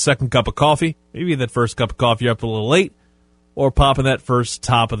pouring that second cup of coffee, maybe that first cup of coffee you're up a little late, or popping that first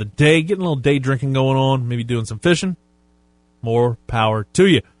top of the day, getting a little day drinking going on, maybe doing some fishing, more power to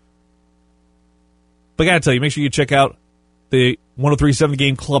you. But I got to tell you, make sure you check out the 1037 The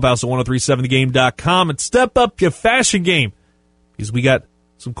Game Clubhouse at 1037thegame.com and step up your fashion game because we got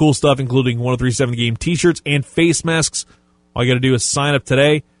some cool stuff, including 1037 The Game t-shirts and face masks. All you got to do is sign up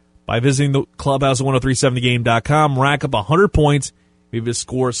today by visiting the clubhouse at 1037thegame.com, rack up 100 points, maybe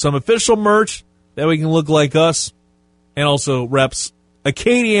score some official merch that we can look like us, and also reps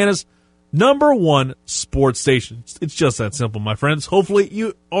Acadiana's #1 sports station. It's just that simple, my friends. Hopefully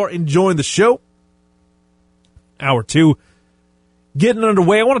you are enjoying the show. Hour 2 getting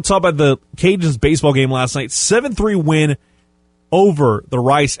underway. I want to talk about the Cajuns baseball game last night. 7-3 win over the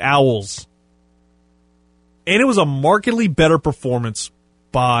Rice Owls. And it was a markedly better performance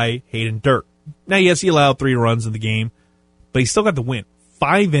by Hayden Dirk. Now, yes, he allowed 3 runs in the game, but he still got the win.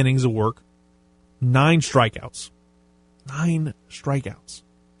 5 innings of work, 9 strikeouts. 9 strikeouts.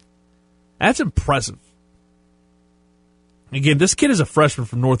 That's impressive. Again, this kid is a freshman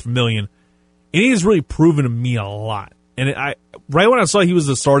from North Vermilion, and he has really proven to me a lot. And right when I saw he was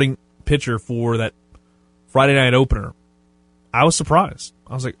the starting pitcher for that Friday night opener, I was surprised.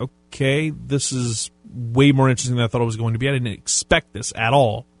 I was like, okay, this is way more interesting than I thought it was going to be. I didn't expect this at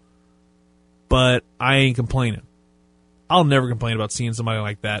all. But I ain't complaining. I'll never complain about seeing somebody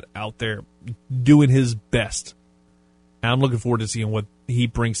like that out there doing his best. And I'm looking forward to seeing what he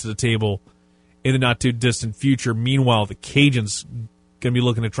brings to the table in the not-too-distant future. Meanwhile, the Cajuns going to be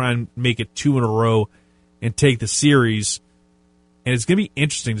looking to try and make it 2 in a row and take the series. And it's going to be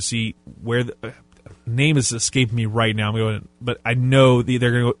interesting to see where the name is escaping me right now. I'm going, but I know they're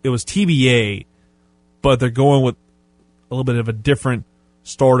going to go. It was TBA, but they're going with a little bit of a different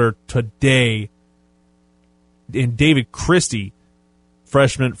starter today. And David Christie,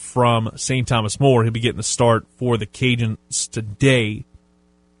 freshman from St. Thomas More, he'll be getting the start for the Cajuns today.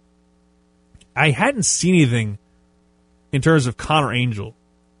 I hadn't seen anything in terms of Connor Angel,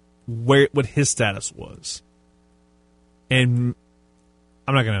 what his status was. And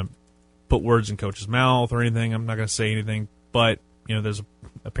I'm not going to put words in Coach's mouth or anything. I'm not going to say anything, but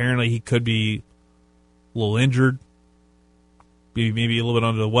apparently he could be a little injured, maybe a little bit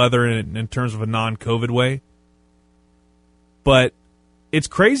under the weather in terms of a non-COVID way. But it's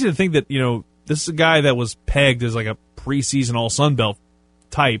crazy to think that this is a guy that was pegged as like a preseason All-Sun Belt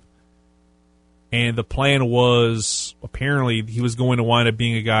type, and the plan was apparently he was going to wind up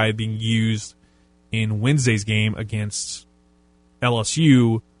being a guy being used in Wednesday's game against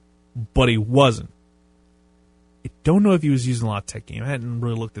LSU, but he wasn't. I don't know if he was using a lot of tech game. I hadn't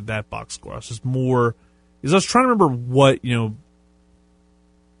really looked at that box score. I was just more because I was trying to remember what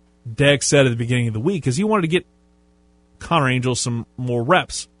Deck said at the beginning of the week, because he wanted to get Connor Angel some more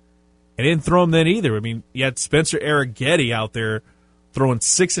reps. And didn't throw him then either. I mean, you had Spencer Arrighetti out there throwing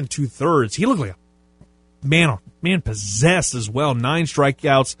 6 2/3. He looked like a man possessed as well. 9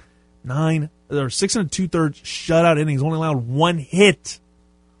 strikeouts, 6 2/3 shutout innings. Only allowed 1 hit.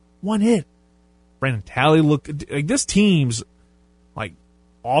 1 hit. Brandon Talley looked like this team's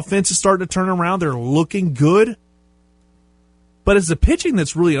offense is starting to turn around. They're looking good. But it's the pitching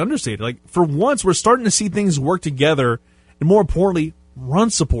that's really understated. For once, we're starting to see things work together, and more importantly,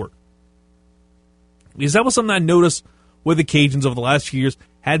 run support. Because that was something I noticed with the Cajuns over the last few years,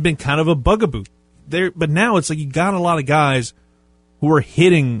 had been kind of a bugaboo. But now it's like you got a lot of guys who are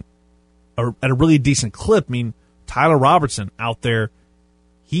hitting at a really decent clip. I mean, Tyler Robertson out there,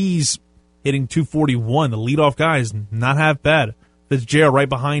 he's hitting 241. The leadoff guy is not half bad. Fitzgerald right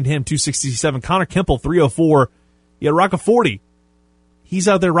behind him, 267. Connor Kemple, 304. You had Rocca 40. He's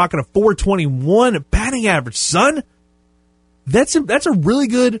out there rocking a 421 batting average, son. That's a really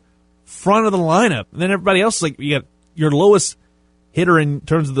good front of the lineup. And then everybody else, you got your lowest hitter in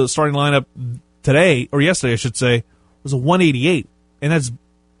terms of the starting lineup today, or yesterday, I should say, was a 188. And that's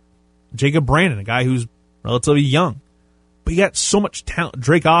Jacob Brandon, a guy who's relatively young. But you got so much talent.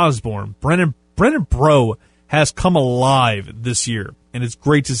 Drake Osborne, Brennan Bro has come alive this year. And it's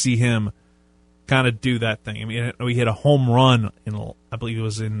great to see him kind of do that thing. I mean, he hit a home run I believe it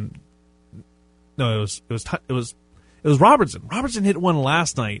was Robertson. Robertson hit one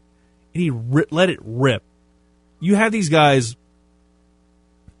last night, and he let it rip. You have these guys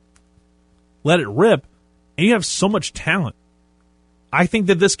let it rip, and you have so much talent. I think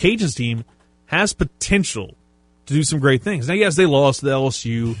that this Cajuns team has potential to do some great things. Now, yes, they lost to the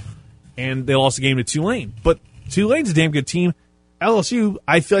LSU, and they lost the game to Tulane, but Tulane's a damn good team. LSU,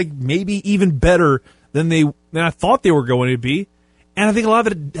 I feel like maybe even better than I thought they were going to be. And I think a lot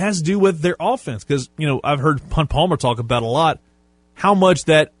of it has to do with their offense, because, I've heard Pun Palmer talk about a lot how much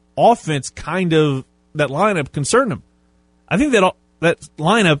that offense that lineup concerned him. I think that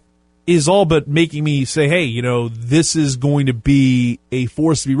lineup is all but making me say, hey, this is going to be a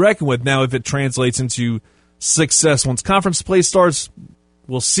force to be reckoned with. Now, if it translates into success once conference play starts,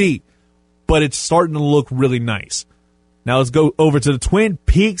 we'll see. But it's starting to look really nice. Now let's go over to the Twin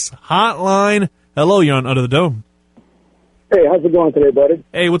Peaks hotline. Hello, you're on Under the Dome. Hey, how's it going today, buddy?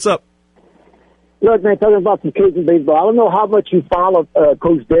 Hey, what's up? Look, man, talking about some Cajun baseball. I don't know how much you followed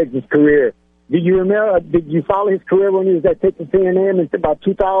Coach Beggs' career. Did you follow his career when he was at Texas A&M in about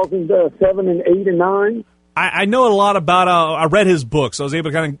 2007 and 8 and 9? I know a lot about. I read his book, so I was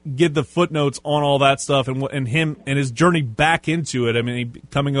able to kind of get the footnotes on all that stuff and him and his journey back into it. I mean,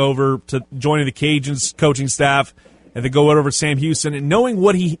 coming over to joining the Cajuns coaching staff, and then go over to Sam Houston, and knowing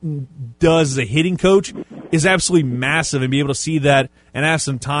what he does as a hitting coach is absolutely massive, and be able to see that and have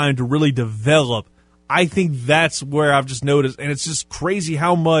some time to really develop. I think that's where I've just noticed, and it's just crazy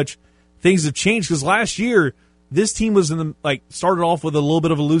how much things have changed, because last year this team was started off with a little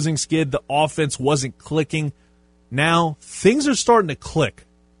bit of a losing skid. The offense wasn't clicking. Now things are starting to click.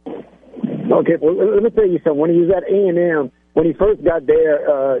 Okay, well, let me tell you something. When he was at A&M, when he first got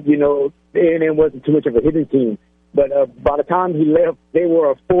there, A&M wasn't too much of a hitting team. But by the time he left, they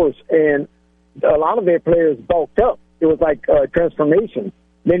were a force, and a lot of their players bulked up. It was like transformation.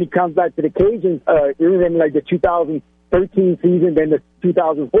 Then he comes back to the Cajuns. You remember the 2013 season, then the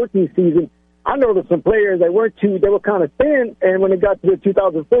 2014 season. I noticed some players that they were kind of thin, and when it got to the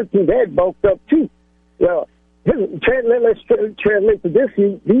 2014, they had bulked up too. Well, let's translate to this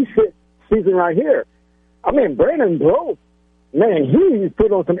season right here. I mean, Brandon Bro, man, he's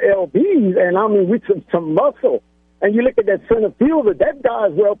put on some LBs, and I mean, with some muscle. And you look at that center fielder, that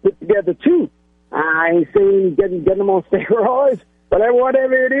guy's well put together too. I ain't saying getting them on steroids, but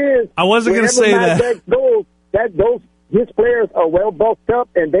whatever it is. I wasn't going to say that. His players are well bulked up,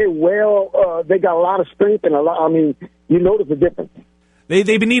 and they got a lot of strength and you notice the difference. They've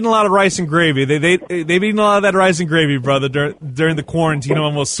been eating a lot of rice and gravy. They've been eating a lot of that rice and gravy, brother, during the quarantine. I'm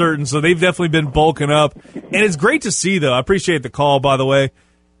almost certain. So they've definitely been bulking up, and it's great to see, though. I appreciate the call, by the way.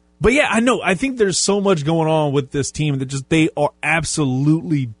 But yeah, I know. I think there's so much going on with this team that they are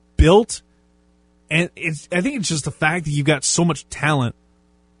absolutely built. And I think it's just the fact that you've got so much talent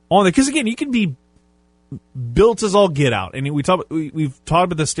on there. Because again, you can be built as all get out. And we've talked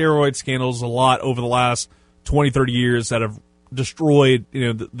about the steroid scandals a lot over the last 20, 30 years that have destroyed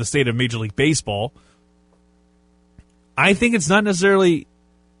the state of Major League Baseball. I think it's not necessarily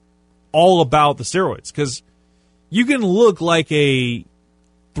all about the steroids, because you can look like a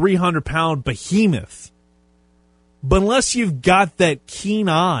 300-pound behemoth, but unless you've got that keen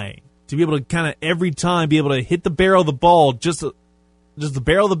eye to be able to kind of every time be able to hit the barrel of the ball, just the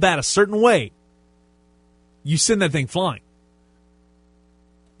barrel of the bat a certain way, you send that thing flying.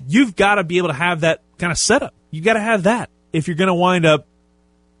 You've got to be able to have that kind of setup. You got to have that if you're going to wind up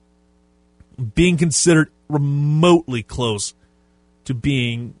being considered remotely close to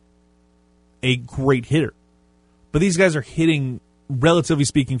being a great hitter. But these guys are hitting, relatively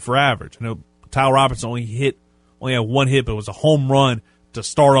speaking, for average. I know Tyler Robertson only had one hit, but it was a home run to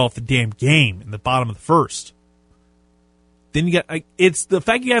start off the damn game in the bottom of the first. Then you got it's the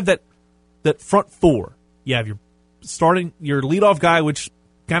fact you have that front four. You have your leadoff guy, which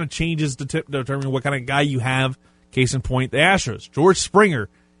kind of changes to determine what kind of guy you have. Case in point, the Astros, George Springer.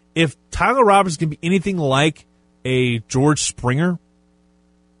 If Tyler Robertson can be anything like a George Springer,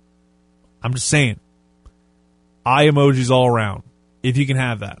 I'm just saying, eye emojis all around, if you can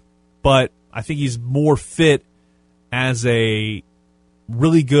have that. But I think he's more fit as a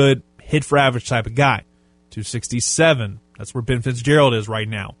really good hit for average type of guy. 267, that's where Ben Fitzgerald is right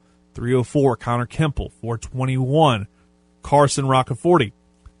now. 304, Connor Kemple. 421, Carson Roccaforte.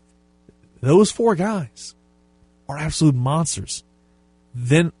 Those four guys are absolute monsters.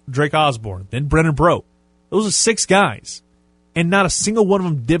 Then Drake Osborne, then Brennan Breaux. Those are six guys, and not a single one of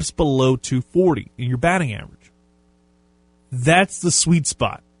them dips below 240 in your batting average. That's the sweet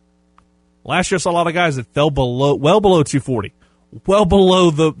spot. Last year I saw a lot of guys that fell well below 240, well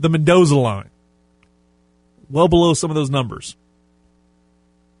below the Mendoza line, well below some of those numbers.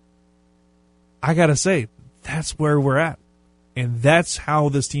 I got to say, that's where we're at, and that's how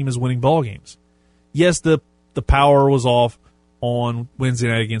this team is winning ball games. Yes, the power was off on Wednesday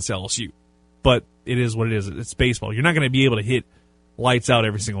night against LSU, but it is what it is. It's baseball. You're not going to be able to hit lights out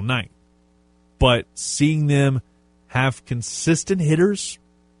every single night, but seeing them have consistent hitters,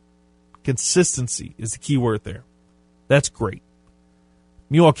 consistency is the key word there. That's great.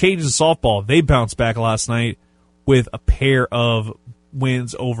 Meanwhile, Cajuns softball, they bounced back last night with a pair of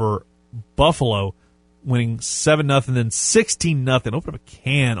wins over Buffalo, winning 7-0, then 16-0. Open up a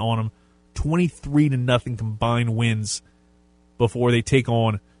can on them. 23-0 combined wins before they take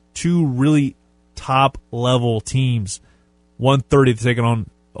on two really top-level teams. 1:30 to take on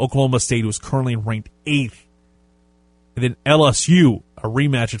Oklahoma State, who is currently ranked 8th. And then LSU, a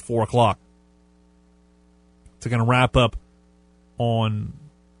rematch at 4 o'clock. It's going to wrap up on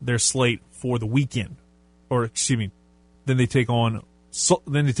their slate for the weekend. Or, excuse me, then they take on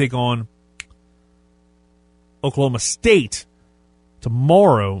Oklahoma State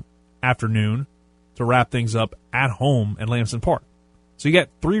tomorrow afternoon to wrap things up at home at Lamson Park. So you got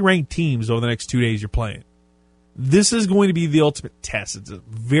 3 ranked teams over the next 2 days you're playing. This is going to be the ultimate test. It's a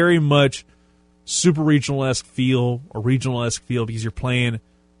very much super regional-esque feel or regional-esque feel because you're playing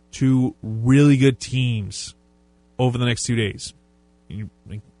 2 really good teams over the next 2 days. In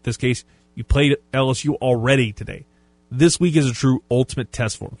this case, you played LSU already today. This week is a true ultimate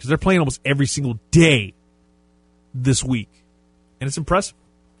test for them because they're playing almost every single day this week, and it's impressive.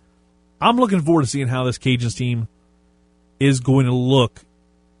 I'm looking forward to seeing how this Cajuns team is going to look,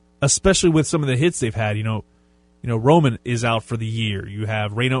 especially with some of the hits they've had. You know, Roman is out for the year. You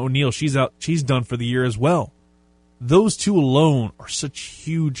have Raina O'Neal; she's out. She's done for the year as well. Those 2 alone are such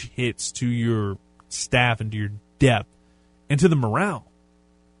huge hits to your staff and to your depth and to the morale.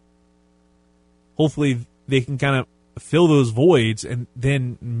 Hopefully, they can kind of fill those voids, and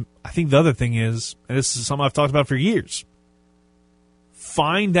then I think the other thing is, and this is something I've talked about for years,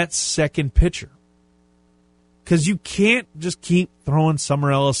 find that second pitcher. Because you can't just keep throwing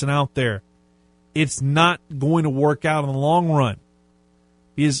Summer Ellison out there. It's not going to work out in the long run.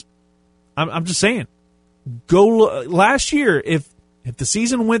 Because I'm just saying, last year, if the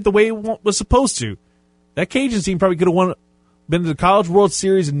season went the way it was supposed to, that Cajuns team probably could have been to the College World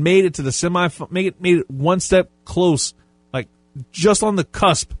Series and made it to the made it one step close, like just on the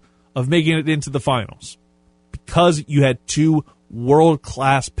cusp of making it into the finals, because you had 2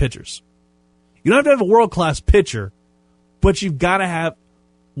 world-class pitchers. You don't have to have a world-class pitcher, but you've got to have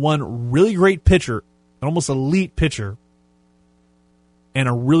one really great pitcher, an almost elite pitcher, and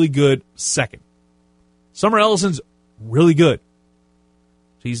a really good second. Summer Ellison's really good.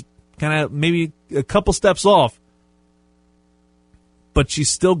 He's kind of maybe a couple steps off, but she's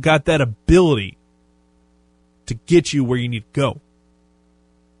still got that ability to get you where you need to go.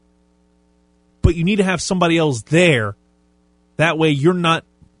 But you need to have somebody else there. That way you're not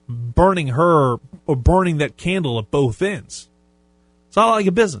burning her or burning that candle at both ends. It's not like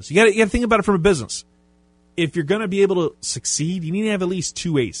a business. You got to think about it from a business. If you're going to be able to succeed, you need to have at least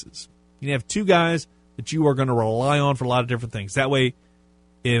two aces. You need to have two guys that you are going to rely on for a lot of different things. That way,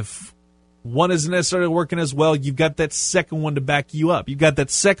 if one isn't necessarily working as well, you've got that second one to back you up. You've got that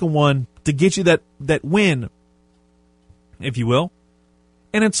second one to get you that win, if you will.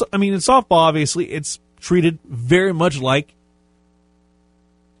 And in softball, obviously, it's treated very much like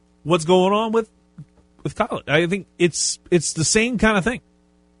what's going on with college. I think it's the same kind of thing,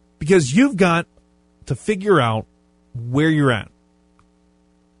 because you've got to figure out where you're at.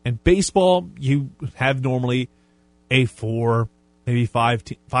 And baseball, you have normally a 4, maybe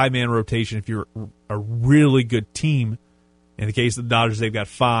 5-man rotation if you're a really good team. In the case of the Dodgers, they've got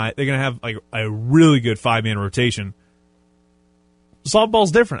 5. They're going to have like a really good 5-man rotation.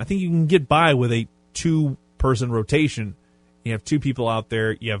 Softball's different. I think you can get by with a 2-person rotation. You have 2 people out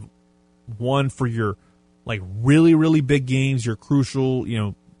there. You have one for your like really, really big games, your crucial,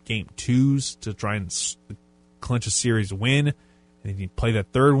 game 2s to try and clinch a series win. And then you play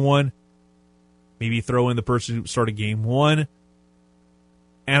that third one. Maybe throw in the person who started game 1.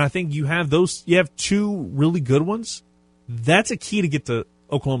 And I think you have 2 really good ones. That's a key to get to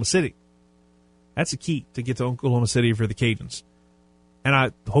Oklahoma City. That's a key to get to Oklahoma City for the Cajuns. And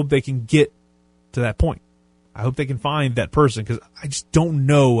I hope they can get to that point. I hope they can find that person, because I just don't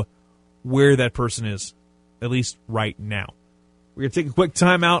know where that person is, at least right now. We're going to take a quick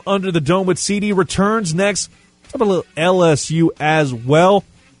timeout. Under the Dome with CD returns next. Let's talk about a little LSU as well.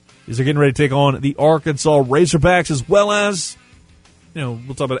 These are getting ready to take on the Arkansas Razorbacks, as well as, we'll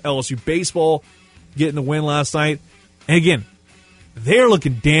talk about LSU baseball getting the win last night. And again, they're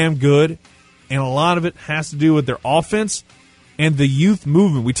looking damn good, and a lot of it has to do with their offense and the youth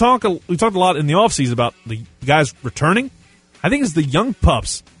movement. We talked a lot in the offseason about the guys returning. I think it's the young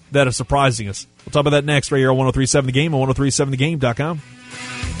pups that are surprising us. We'll talk about that next right here on 103.7 The Game and 103.7thegame.com.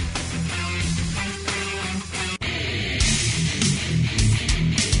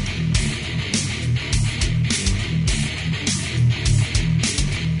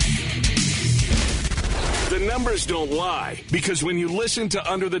 Numbers don't lie, because when you listen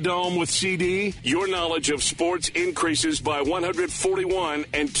to Under the Dome with CD, your knowledge of sports increases by 141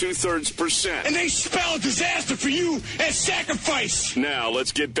 2/3%. And they spell disaster for you as sacrifice. Now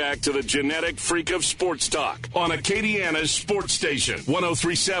let's get back to the genetic freak of sports talk on Acadiana's sports station,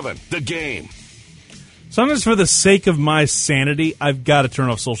 103.7 The Game. Sometimes for the sake of my sanity, I've got to turn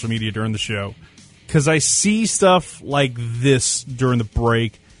off social media during the show, because I see stuff like this during the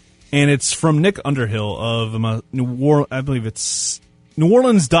break. And it's from Nick Underhill of I believe it's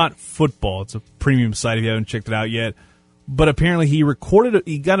NewOrleans.football. It's a premium site if you haven't checked it out yet. But apparently he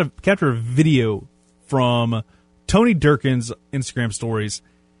captured a video from Tony Durkin's Instagram stories.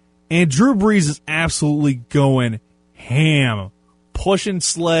 And Drew Brees is absolutely going ham, pushing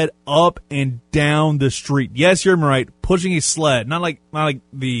sled up and down the street. Yes, you're right, pushing a sled, not like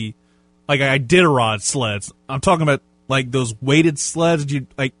Iditarod sleds. I'm talking about like those weighted sleds that you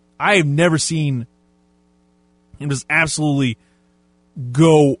like. I have never seen him just absolutely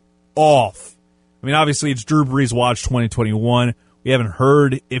go off. I mean, obviously, it's Drew Brees Watch 2021. We haven't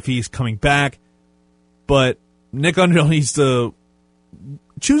heard if he's coming back, but Nick Underhill needs to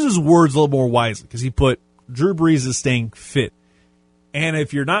choose his words a little more wisely, because he put Drew Brees is staying fit. And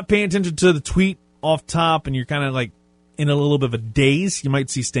if you're not paying attention to the tweet off top and you're kind of like in a little bit of a daze, you might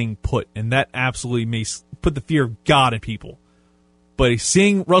see staying put. And that absolutely may put the fear of God in people. But he's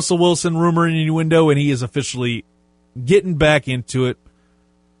seeing Russell Wilson rumor and innuendo, and he is officially getting back into it.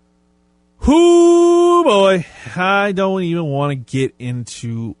 Whoo, boy. I don't even want to get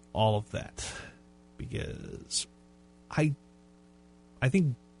into all of that, because I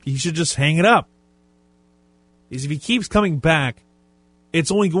think he should just hang it up. Because if he keeps coming back, it's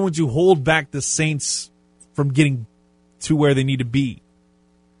only going to hold back the Saints from getting to where they need to be.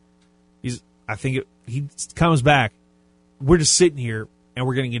 He comes back. We're just sitting here, and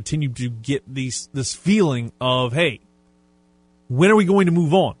we're going to continue to get this feeling of, hey, when are we going to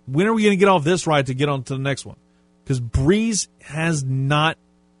move on? When are we going to get off this ride to get on to the next one? Because Brees has not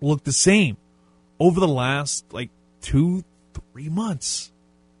looked the same over the last, 2-3 months.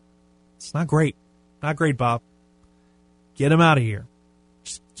 It's not great. Not great, Bob. Get him out of here.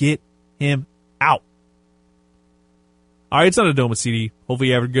 Just get him out. All right, it's not a Dome with CD. Hopefully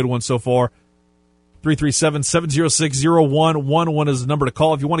you have a good one so far. 337-706-0111 is the number to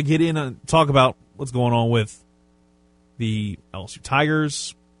call if you want to get in and talk about what's going on with the LSU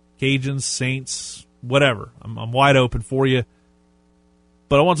Tigers, Cajuns, Saints, whatever. I'm wide open for you.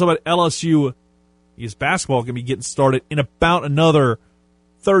 But I want to talk about LSU. Is basketball going to be getting started in about another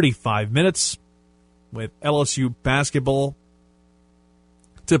 35 minutes with LSU basketball.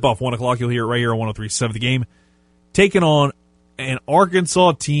 Tip-off 1 o'clock. You'll hear it right here on 103.7 The Game. Taking on an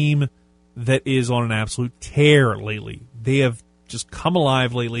Arkansas team that is on an absolute tear lately. They have just come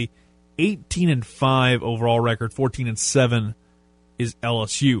alive lately. 18-5 overall record, 14-7 is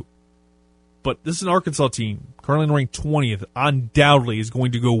LSU. But this is an Arkansas team, currently ranked 20th, undoubtedly is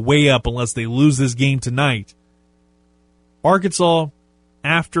going to go way up unless they lose this game tonight. Arkansas,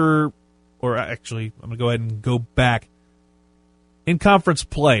 I'm going to go ahead and go back. In conference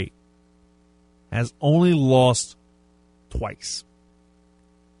play, has only lost twice.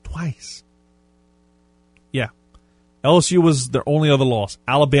 Yeah. LSU was their only other loss.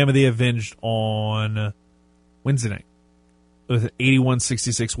 Alabama they avenged on Wednesday night with an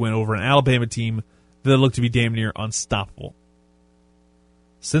 81-66 win over an Alabama team that looked to be damn near unstoppable.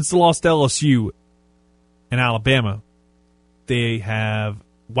 Since the loss to LSU and Alabama, they have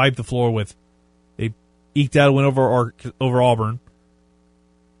wiped the floor with, they eked out a win over Auburn,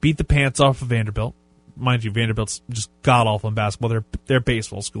 beat the pants off of Vanderbilt. Mind you, Vanderbilt's just god-awful in basketball. They're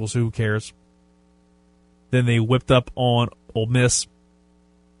baseball school, so who cares? Then they whipped up on Ole Miss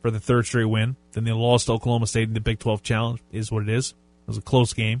for the third straight win. Then they lost to Oklahoma State in the Big 12 Challenge. Is what it is. It was a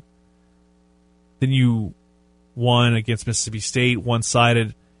close game. Then you won against Mississippi State,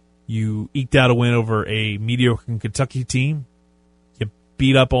 one-sided. You eked out a win over a mediocre Kentucky team. You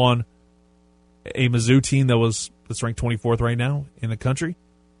beat up on a Mizzou team that's ranked 24th right now in the country.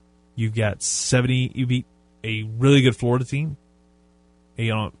 You've got 70. You beat a really good Florida team,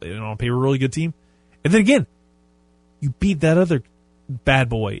 on paper really good team, and then again, you beat that other bad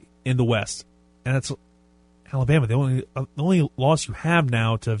boy in the West, and that's Alabama. The only loss you have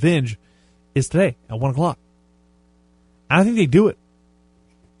now to avenge is today at 1 o'clock. I think they do it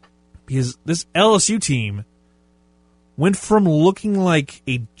because this LSU team went from looking like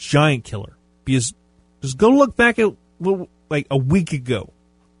a giant killer. Because just go look back at like a week ago.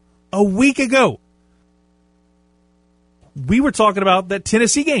 A week ago, we were talking about that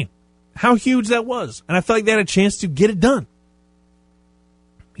Tennessee game, how huge that was. And I felt like they had a chance to get it done.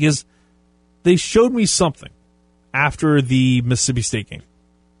 Because they showed me something after the Mississippi State game.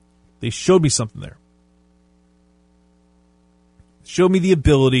 They showed me something there. Showed me the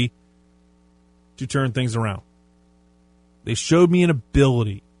ability to turn things around. They showed me an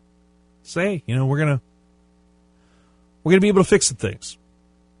ability to say, we're gonna be able to fix some things.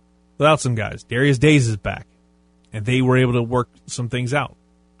 Without some guys. Darius Days is back. And they were able to work some things out.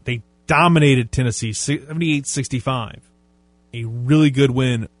 They dominated Tennessee 78-65. A really good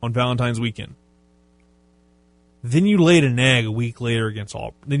win on Valentine's weekend. Then you laid an egg a week later against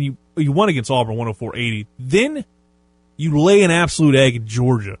Auburn. Then you won against Auburn 104-80. Then you lay an absolute egg in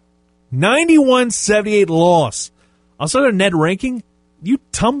Georgia. 91-78 loss. Outside of net ranking, you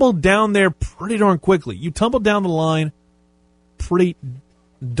tumbled down there pretty darn quickly. You tumbled down the line pretty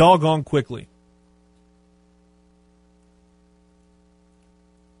doggone quickly.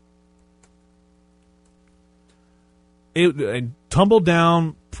 It tumbled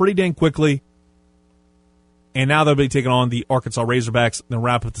down pretty dang quickly, and now they'll be taking on the Arkansas Razorbacks and then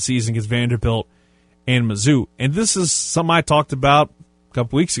wrap up the season against Vanderbilt and Mizzou. And this is something I talked about a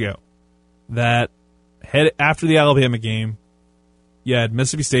couple weeks ago, that after the Alabama game, you had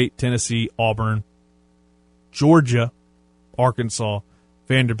Mississippi State, Tennessee, Auburn, Georgia, Arkansas,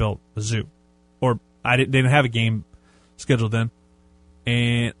 Vanderbilt, Mizzou. Or I didn't have a game scheduled then.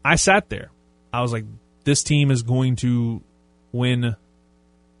 And I sat there. I was like, this team is going to win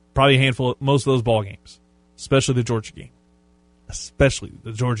probably most of those ball games, especially the Georgia game.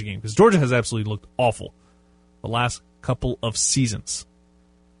 Because Georgia has absolutely looked awful the last couple of seasons.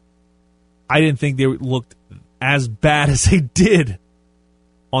 I didn't think they looked as bad as they did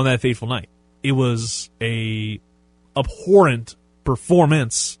on that fateful night. It was a abhorrent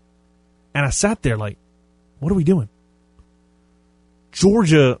performance, and I sat there like, what are we doing?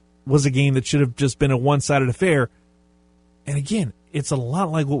 Georgia was a game that should have just been a one-sided affair, and again, it's a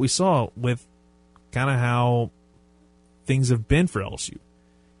lot like what we saw with kind of how things have been for LSU.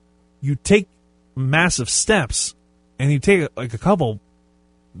 You take massive steps, and you take like a couple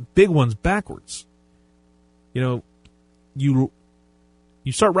big ones backwards. You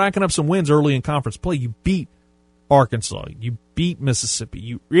start racking up some wins early in conference play. You beat Arkansas. You beat Mississippi.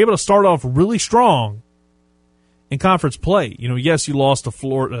 You're able to start off really strong, in conference play. Yes, you lost to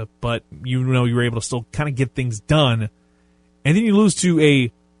Florida, but you were able to still kind of get things done. And then you lose to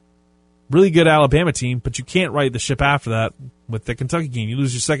a really good Alabama team, but you can't right the ship after that with the Kentucky game. You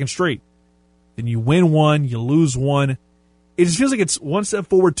lose your second straight. Then you win one, you lose one. It just feels like it's one step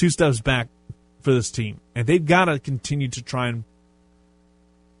forward, two steps back for this team. And they've got to continue to try and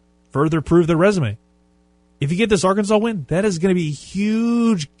further prove their resume. If you get this Arkansas win, that is going to be a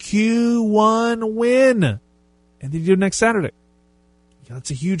huge Q1 win. And then you do it next Saturday.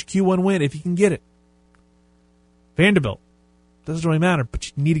 That's a huge Q1 win if you can get it. Vanderbilt, doesn't really matter, but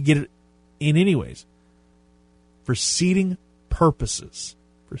you need to get it in anyways. For seeding purposes.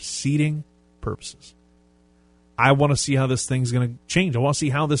 I want to see how this thing's going to change. I want to see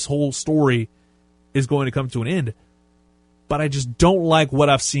how this whole story is going to come to an end. But I just don't like what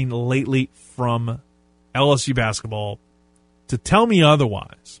I've seen lately from LSU basketball to tell me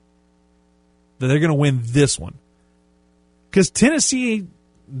otherwise, that they're going to win this one. Because Tennessee,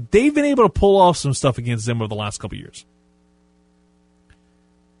 they've been able to pull off some stuff against them over the last couple years.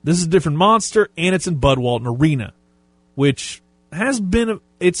 This is a different monster, and it's in Bud Walton Arena, which has been,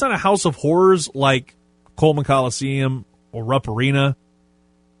 it's not a house of horrors like Coleman Coliseum or Rupp Arena,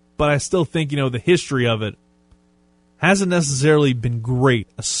 but I still think, the history of it hasn't necessarily been great,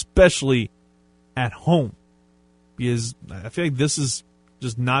 especially at home, because I feel like this has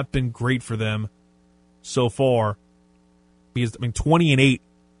just not been great for them so far, because, 20-8,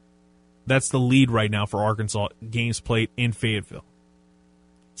 that's the lead right now for Arkansas, games played in Fayetteville.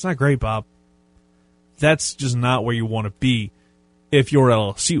 It's not great, Bob. That's just not where you want to be if you're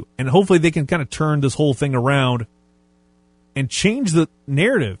LSU. And hopefully they can kind of turn this whole thing around and change the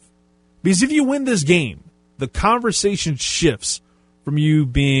narrative. Because if you win this game, the conversation shifts from you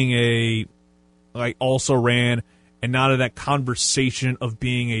being also ran and not of that conversation of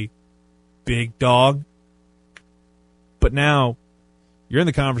being a big dog. But now you're in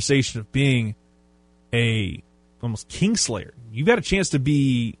the conversation of being a almost Kingslayer. You've got a chance to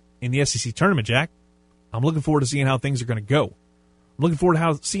be in the SEC tournament, Jack. I'm looking forward to seeing how things are going to go. I'm looking forward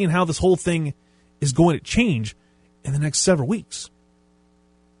to seeing how this whole thing is going to change in the next several weeks.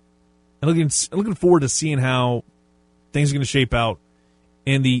 And looking forward to seeing how things are going to shape out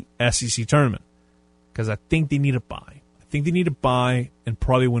in the SEC tournament. Because I think they need a bye. I think they need a bye and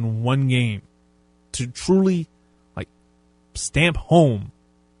probably win one game to truly stamp home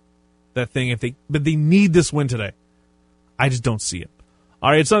that thing. But they need this win today. I just don't see it. All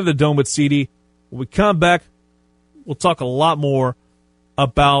right, it's under the Dome with CD. When we come back, we'll talk a lot more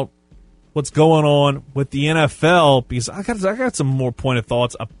about what's going on with the NFL, because I got some more pointed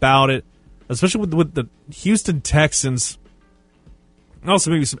thoughts about it, especially with the Houston Texans, and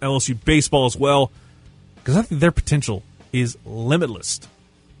also maybe some LSU baseball as well, because I think their potential is limitless.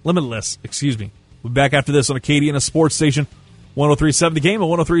 We'll be back after this on Acadiana Sports Station, 103.7 The Game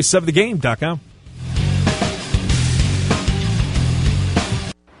and 103.7thegame.com.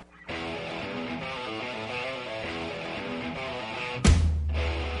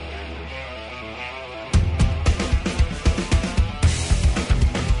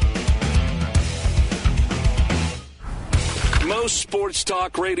 Sports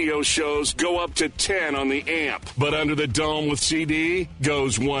talk radio shows go up to 10 on the amp, but Under the Dome with CD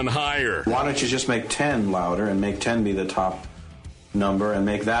goes one higher. Why don't you just make 10 louder and make 10 be the top number and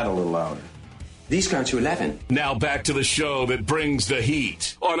make that a little louder? These go to 11. Now back to the show that brings the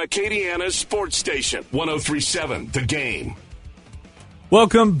heat on Acadiana's Sports Station, 103.7 The Game.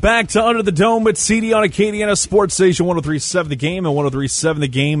 Welcome back to Under the Dome with CD on Acadiana Sports Station, 103.7 The Game and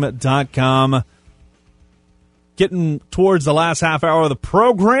 103.7thegame.com. Getting towards the last half hour of the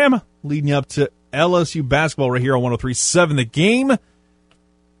program, leading you up to LSU basketball right here on 103.7 The Game.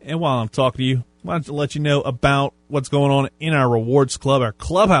 And while I'm talking to you, I wanted to let you know about what's going on in our rewards club, our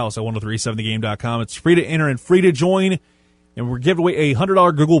clubhouse at 103.7thegame.com. It's free to enter and free to join. And we're giving away a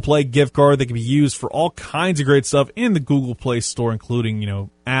 $100 Google Play gift card that can be used for all kinds of great stuff in the Google Play store, including,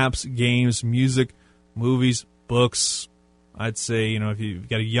 apps, games, music, movies, books. I'd say, if you've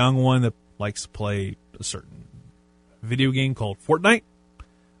got a young one that likes to play a certain video game called Fortnite,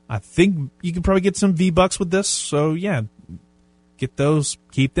 I think you can probably get some V-Bucks with this. So, yeah, get those,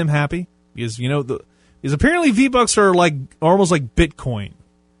 keep them happy. Because, because apparently V-Bucks are almost like Bitcoin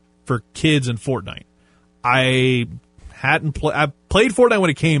for kids in Fortnite. I played Fortnite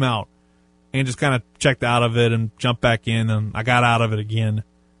when it came out and just kind of checked out of it and jumped back in, and I got out of it again.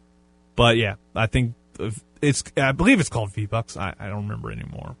 But, yeah, I think I believe it's called V-Bucks. I don't remember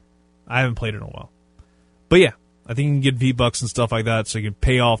anymore. I haven't played it in a while. But, yeah. I think you can get V-Bucks and stuff like that so you can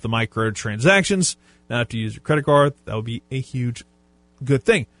pay off the microtransactions, not have to use your credit card. That would be a huge good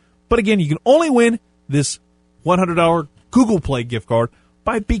thing. But again, you can only win this $100 Google Play gift card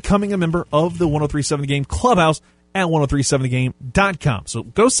by becoming a member of the 1037 The Game Clubhouse at 1037thegame.com. So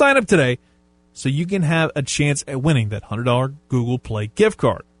go sign up today so you can have a chance at winning that $100 Google Play gift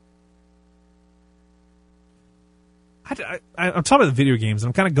card. I'm talking about the video games, and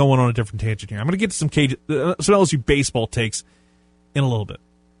I'm kind of going on a different tangent here. I'm going to get to some LSU baseball takes in a little bit.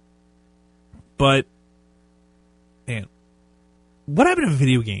 But, man, what happened to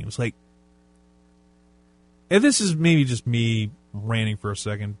video games? Like, and this is maybe just me ranting for a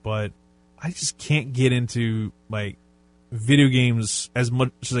second, but I just can't get into, like, video games as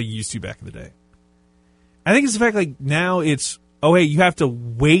much as I used to back in the day. I think it's the fact, like, now it's, oh, hey, you have to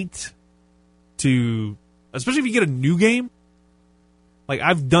wait to... Especially if you get a new game. Like,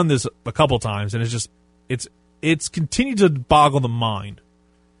 I've done this a couple times, and it's continued to boggle the mind.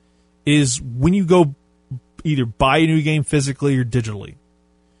 Is when you go either buy a new game physically or digitally,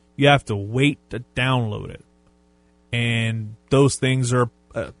 you have to wait to download it. And those things are,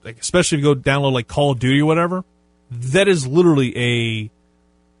 like, especially if you go download, like, Call of Duty or whatever, that is literally a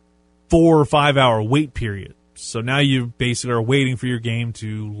 4 or 5 hour wait period. So now you basically are waiting for your game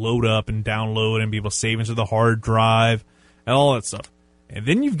to load up and download and be able to save into the hard drive and all that stuff. And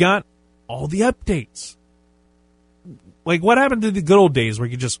then you've got all the updates. Like, what happened to the good old days where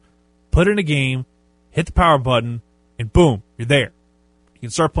you could just put in a game, hit the power button, and boom, you're there. You can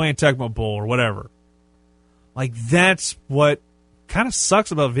start playing Tecmo Bowl or whatever. Like, that's what kind of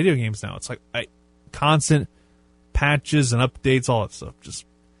sucks about video games now. It's like constant patches and updates, all that stuff. Just,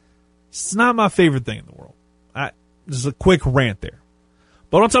 it's not my favorite thing in the world. Just a quick rant there.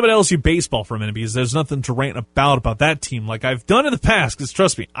 But I want to talk about LSU baseball for a minute because there's nothing to rant about that team like I've done in the past. Because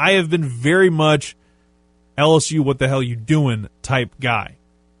trust me, I have been very much LSU, what the hell you doing type guy.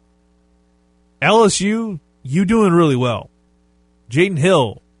 LSU, you doing really well. Jaden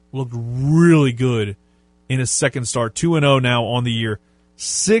Hill looked really good in his second start. 2-0 now on the year.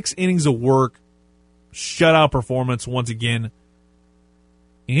 6 innings of work. Shutout performance once again.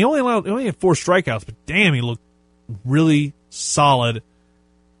 And he only had 4 strikeouts, but damn, he looked really solid.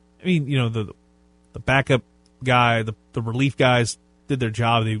 I mean, you know, the backup guy, the relief guys did their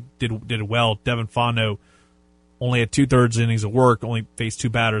job. They did it well. Devin Fondo only had 2/3 innings of work, only faced 2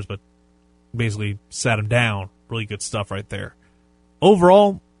 batters, but basically sat him down. Really good stuff right there.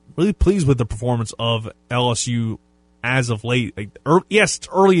 Overall, really pleased with the performance of LSU as of late. Like, yes, it's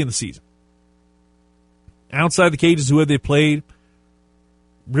early in the season. Outside the cages, who have they played?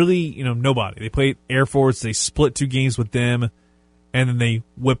 Really, you know, nobody. They played Air Force. They split 2 games with them, and then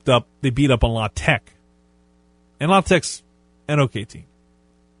they beat up on La Tech. And La Tech's an okay team.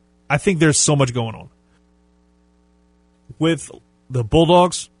 I think there's so much going on. With the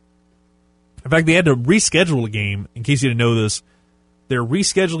Bulldogs, in fact, they had to reschedule a game. In case you didn't know this, they're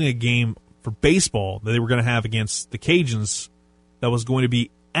rescheduling a game for baseball that they were going to have against the Cajuns that was going to be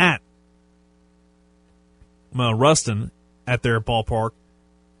at Ruston at their ballpark.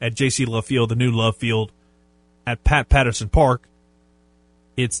 At J.C. Love Field, the new Love Field, at Pat Patterson Park.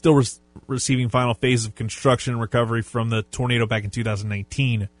 It's still receiving final phase of construction and recovery from the tornado back in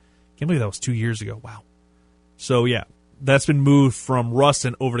 2019. Can't believe that was 2 years ago. Wow. So, yeah, that's been moved from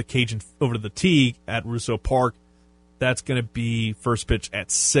Ruston over to the Teague at Russo Park. That's going to be first pitch at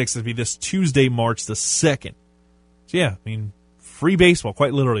 6. It'll be this Tuesday, March the 2nd. So, yeah, I mean, free baseball,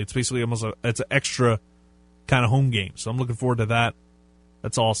 quite literally. It's basically it's an extra kind of home game. So I'm looking forward to that.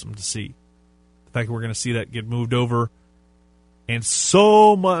 That's awesome to see. The fact that we're going to see that get moved over. And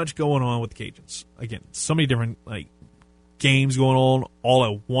so much going on with the Cajuns. Again, so many different games going on all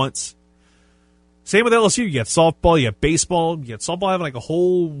at once. Same with LSU. You got softball, you got baseball. You got softball having a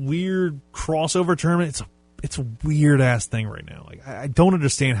whole weird crossover tournament. It's a weird-ass thing right now. I don't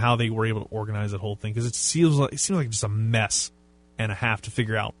understand how they were able to organize that whole thing because it seems like just a mess and a half to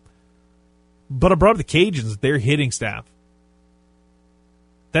figure out. But I brought up the Cajuns, their hitting staff.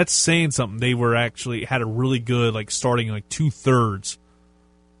 That's saying something. They were actually had a really good starting 2/3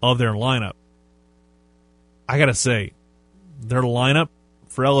 of their lineup. I gotta say, their lineup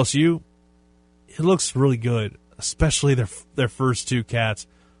for LSU, it looks really good, especially their first 2 cats.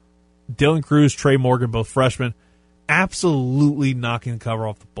 Dylan Cruz, Trey Morgan, both freshmen, absolutely knocking the cover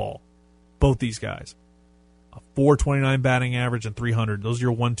off the ball. Both these guys. A .429 batting average and 300. Those are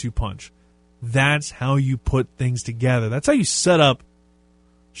your 1-2 punch. That's how you put things together. That's how you set up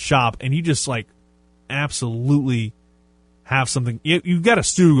shop, and you just absolutely have something. You've got a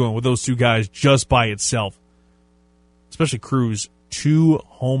stew going with those 2 guys just by itself. Especially Cruz. 2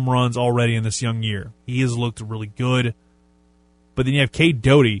 home runs already in this young year. He has looked really good. But then you have Cade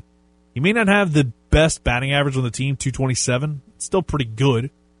Doty. He may not have the best batting average on the team, .227. It's still pretty good.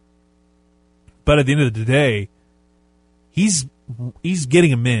 But at the end of the day, he's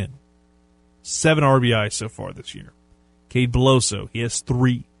getting them in. 7 RBIs so far this year. Cade Beloso, he has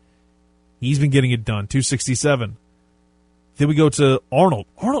 3. He's been getting it done. 267. Then we go to Arnold.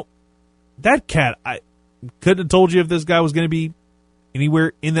 Arnold, that cat, I couldn't have told you if this guy was going to be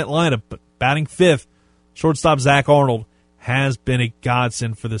anywhere in that lineup, but batting 5th, shortstop Zach Arnold has been a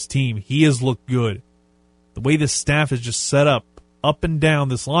godsend for this team. He has looked good. The way this staff is just set up and down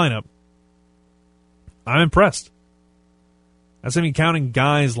this lineup, I'm impressed. That's even counting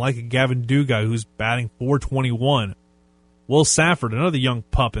guys like a Gavin Dugas, who's batting .421. Will Safford, another young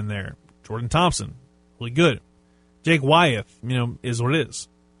pup in there. Jordan Thompson, really good. Jake Wyeth, is what it is.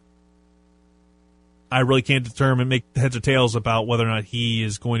 I really can't make heads or tails about whether or not he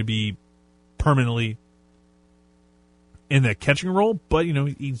is going to be permanently in that catching role, but,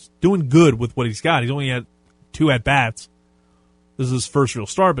 he's doing good with what he's got. He's only had 2 at-bats. This is his first real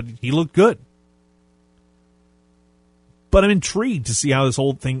start, but he looked good. But I'm intrigued to see how this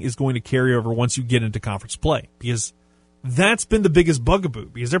whole thing is going to carry over once you get into conference play, because that's been the biggest bugaboo,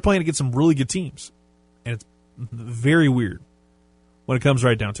 because they're playing against some really good teams, and it's very weird when it comes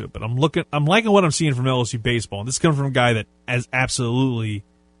right down to it. But I'm liking what I'm seeing from LSU baseball, and this comes from a guy that has absolutely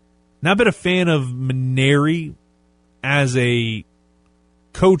not been a fan of Mainieri as a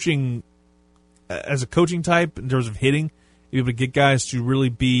coaching type in terms of hitting, be able to get guys to really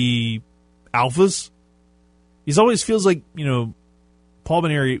be alphas. He always feels like, Paul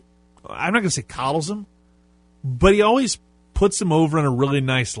Mainieri, I'm not going to say coddles him, but he always puts him over in a really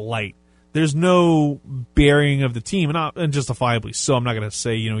nice light. There's no burying of the team, and justifiably so. I'm not going to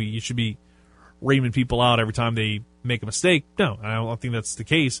say, you should be reaming people out every time they make a mistake. No, I don't think that's the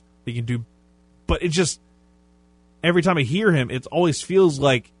case. They can do, but it just, every time I hear him, it always feels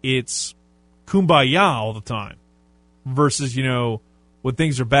like it's kumbaya all the time versus, when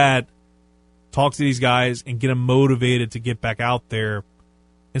things are bad, talk to these guys and get them motivated to get back out there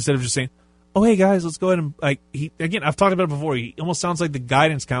instead of just saying, oh, hey, guys, let's go ahead and, I've talked about it before. He almost sounds like the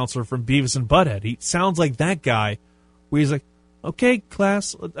guidance counselor from Beavis and Butthead. He sounds like that guy where he's like, okay,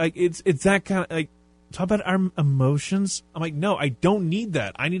 class, it's that kind of, talk about our emotions. I'm like, no, I don't need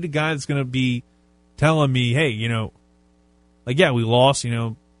that. I need a guy that's going to be telling me, hey, we lost,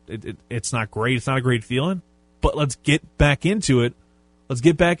 it's not great. It's not a great feeling, but let's get back into it. Let's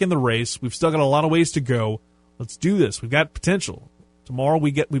get back in the race. We've still got a lot of ways to go. Let's do this. We've got potential. Tomorrow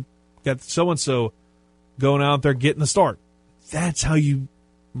we've got so-and-so going out there getting the start. That's how you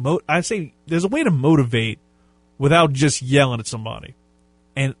I say there's a way to motivate without just yelling at somebody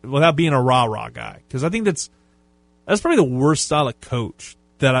and without being a rah-rah guy. Because I think that's probably the worst style of coach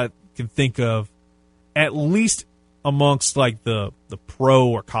that I can think of, at least amongst like the pro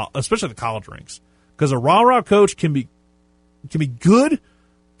or especially the college ranks. Because a rah-rah coach can be good,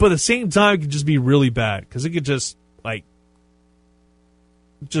 but at the same time it can just be really bad because it could just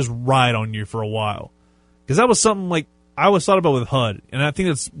ride on you for a while. Because that was something like I always thought about with HUD, and I think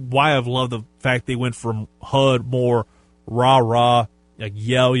that's why I've loved the fact they went from HUD more rah-rah, like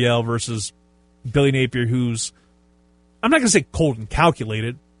yell versus Billy Napier, who's, I'm not going to say cold and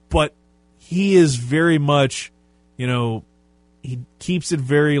calculated, but he is very much, he keeps it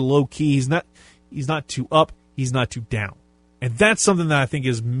very low-key. He's not too up, he's not too down. And that's something that I think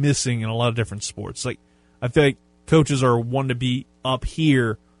is missing in a lot of different sports. Like, I feel like coaches are wanting to be up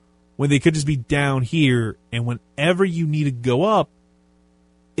here when they could just be down here, and whenever you need to go up,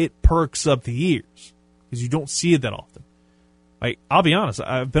 it perks up the ears because you don't see it that often. Like, I'll be honest,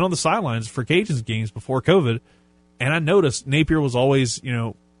 I've been on the sidelines for Cajuns games before COVID, and I noticed Napier was always,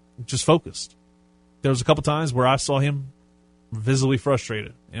 just focused. There was a couple times where I saw him visibly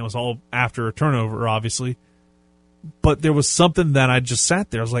frustrated, and it was all after a turnover, obviously. But there was something that I just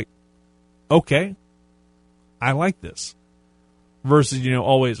sat there. I was like, okay, I like this. Versus,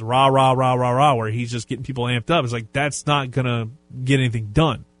 always rah, rah, rah, rah, rah, where he's just getting people amped up. It's like, that's not going to get anything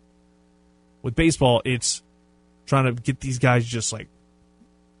done. With baseball, it's trying to get these guys just like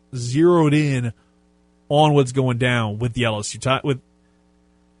zeroed in on what's going down with the LSU, with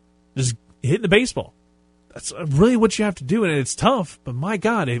just hitting the baseball. That's really what you have to do, and it's tough. But my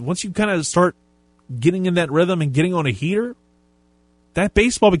God, once you kind of start getting in that rhythm and getting on a heater, that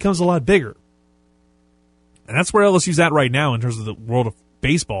baseball becomes a lot bigger. And that's where LSU's at right now in terms of the world of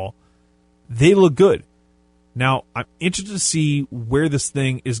baseball. They look good. Now, I'm interested to see where this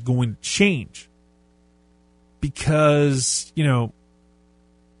thing is going to change. Because, you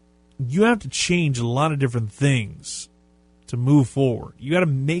have to change a lot of different things to move forward. You got to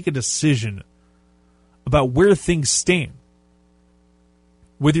make a decision about where things stand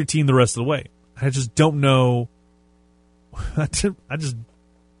with your team the rest of the way. I just don't know.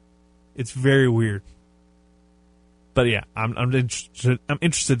 It's very weird. But yeah, I'm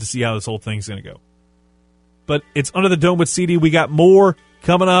interested to see how this whole thing's going to go. But it's Under the Dome with CD. We got more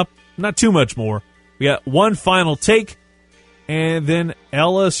coming up. Not too much more. We got one final take. And then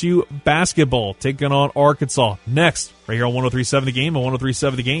LSU basketball taking on Arkansas. Next, right here on 103.7 The Game and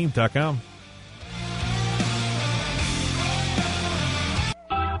 103.7thegame.com.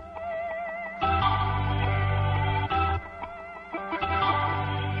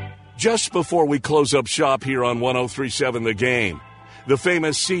 Just before we close up shop here on 103.7 The Game, the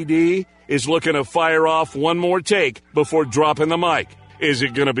famous CD is looking to fire off one more take before dropping the mic. Is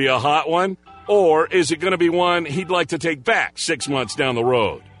it going to be a hot one, or is it going to be one he'd like to take back 6 months down the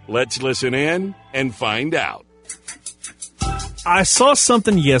road? Let's listen in and find out. I saw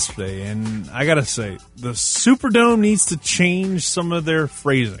something yesterday, and I got to say, the Superdome needs to change some of their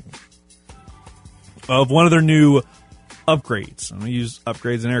phrasing of one of their new upgrades. I'm going to use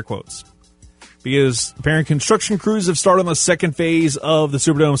upgrades in air quotes. Because apparently construction crews have started on the second phase of the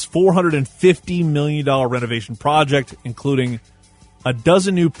Superdome's $450 million renovation project, including a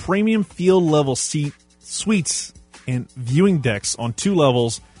dozen new premium field-level suites and viewing decks on 2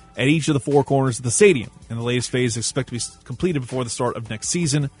 levels at each of the 4 corners of the stadium. And the latest phase is expected to be completed before the start of next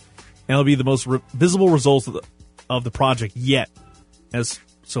season, and it'll be the most visible results of the project yet, as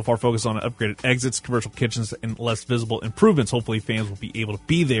so far focused on upgraded exits, commercial kitchens, and less visible improvements. Hopefully fans will be able to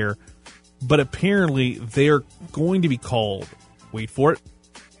be there. But apparently they're going to be called, wait for it,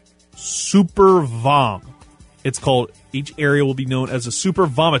 Super Vom. It's called, each area will be known as a Super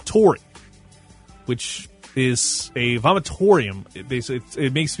Vomitorium, which is a vomitorium.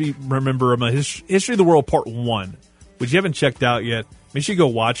 It makes me remember History of the World Part 1, which you haven't checked out yet. Make sure you go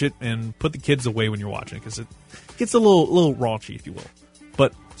watch it and put the kids away when you're watching it, because it gets a little raunchy, if you will.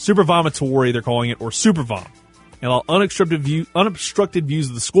 But Super Vomitory, they're calling it, or Super Vom. And all unobstructed views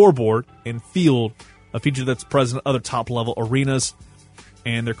of the scoreboard and field, a feature that's present at other top-level arenas.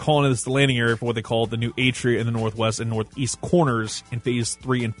 And they're calling this the landing area for what they call the new atria in the northwest and northeast corners in Phase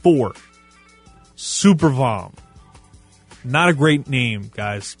 3 and 4. Super Vom. Not a great name,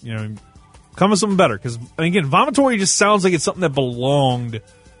 guys. You know, come with something better. Because, again, vomitory just sounds like it's something that belonged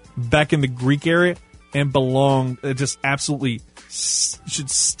back in the Greek area and it just absolutely should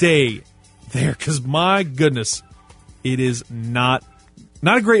stay there. Because, my goodness, it is not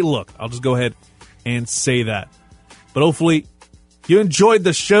a great look. I'll just go ahead and say that. But hopefully you enjoyed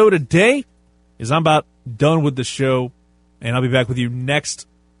the show today, as I'm about done with the show, and I'll be back with you next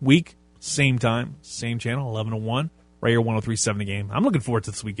week, same time, same channel, 11 to 1, right here, 103.7 The Game. I'm looking forward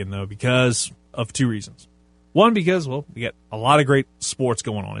to this weekend, though, because of 2 reasons. One, because, well, we got a lot of great sports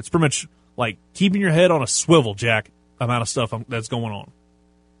going on. It's pretty much like keeping your head on a swivel, Jack, amount of stuff that's going on.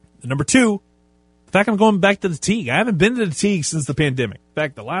 And number 2, the fact I'm going back to the Teague. I haven't been to the Teague since the pandemic. In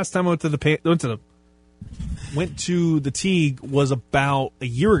fact, the last time I went to the Teague was about a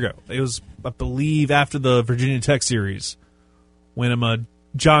year ago. It was, I believe, after the Virginia Tech series, when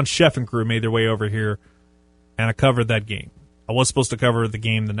John Sheff and crew made their way over here, and I covered that game. I was supposed to cover the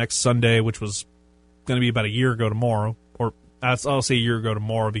game the next Sunday, which was going to be about a year ago tomorrow, or I'll say a year ago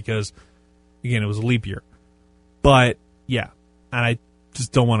tomorrow because, again, it was a leap year. But, yeah, and I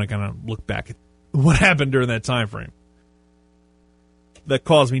just don't want to kind of look back at what happened during that time frame that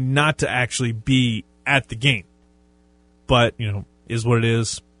caused me not to actually be at the game. But, you know, is what it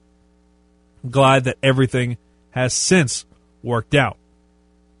is. I'm glad that everything has since worked out.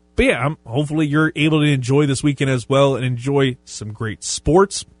 But yeah, hopefully you're able to enjoy this weekend as well and enjoy some great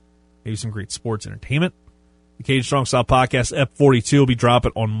sports, maybe some great sports entertainment. The Cage Strong Style Podcast F42 will be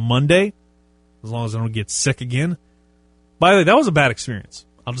dropping on Monday, as long as I don't get sick again. By the way, that was a bad experience.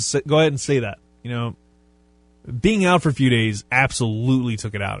 I'll just go ahead and say that. You know, being out for a few days absolutely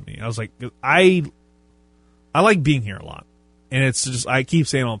took it out of me. I was like, I like being here a lot. And it's just, I keep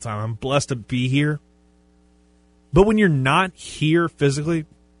saying all the time, I'm blessed to be here. But when you're not here physically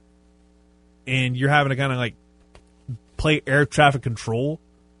and you're having to kind of like play air traffic control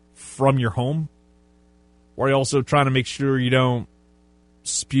from your home, or you're also trying to make sure you don't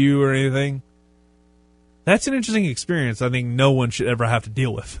spew or anything, that's an interesting experience I think no one should ever have to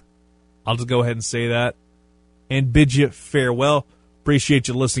deal with. I'll just go ahead and say that and bid you farewell. Appreciate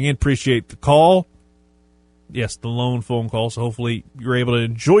you listening in. Appreciate the call. Yes, the lone phone call. So hopefully you're able to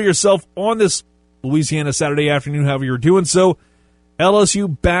enjoy yourself on this Louisiana Saturday afternoon, however you're doing so.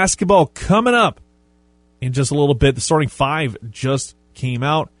 LSU basketball coming up in just a little bit. The starting 5 just came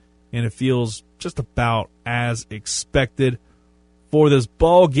out, and it feels just about as expected for this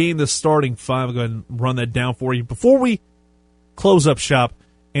ball game. The starting 5, I'll go ahead and run that down for you. Before we close up shop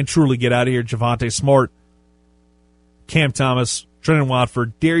and truly get out of here, Javonte Smart, Cam Thomas, Trenton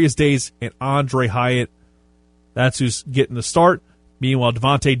Watford, Darius Days, and Andre Hyatt. That's who's getting the start. Meanwhile,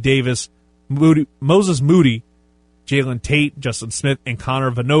 Devontae Davis, Moses Moody, Jalen Tate, Justin Smith, and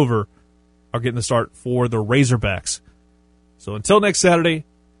Connor Vanover are getting the start for the Razorbacks. So until next Saturday,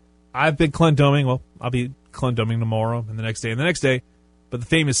 I've been Clint Doming. Well, I'll be Clint Doming tomorrow and the next day and the next day. But the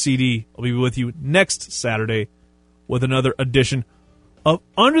famous CD will be with you next Saturday with another edition of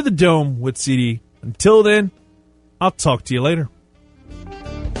Under the Dome with CD. Until then, I'll talk to you later.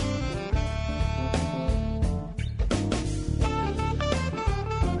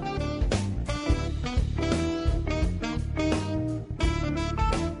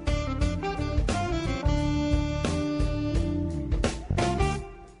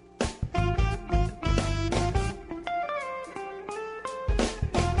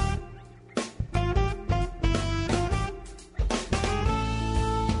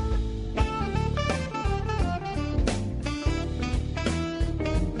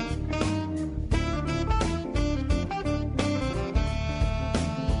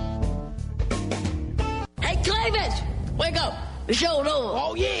 Wake up! The show's over.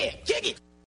 Oh, yeah. Kick it.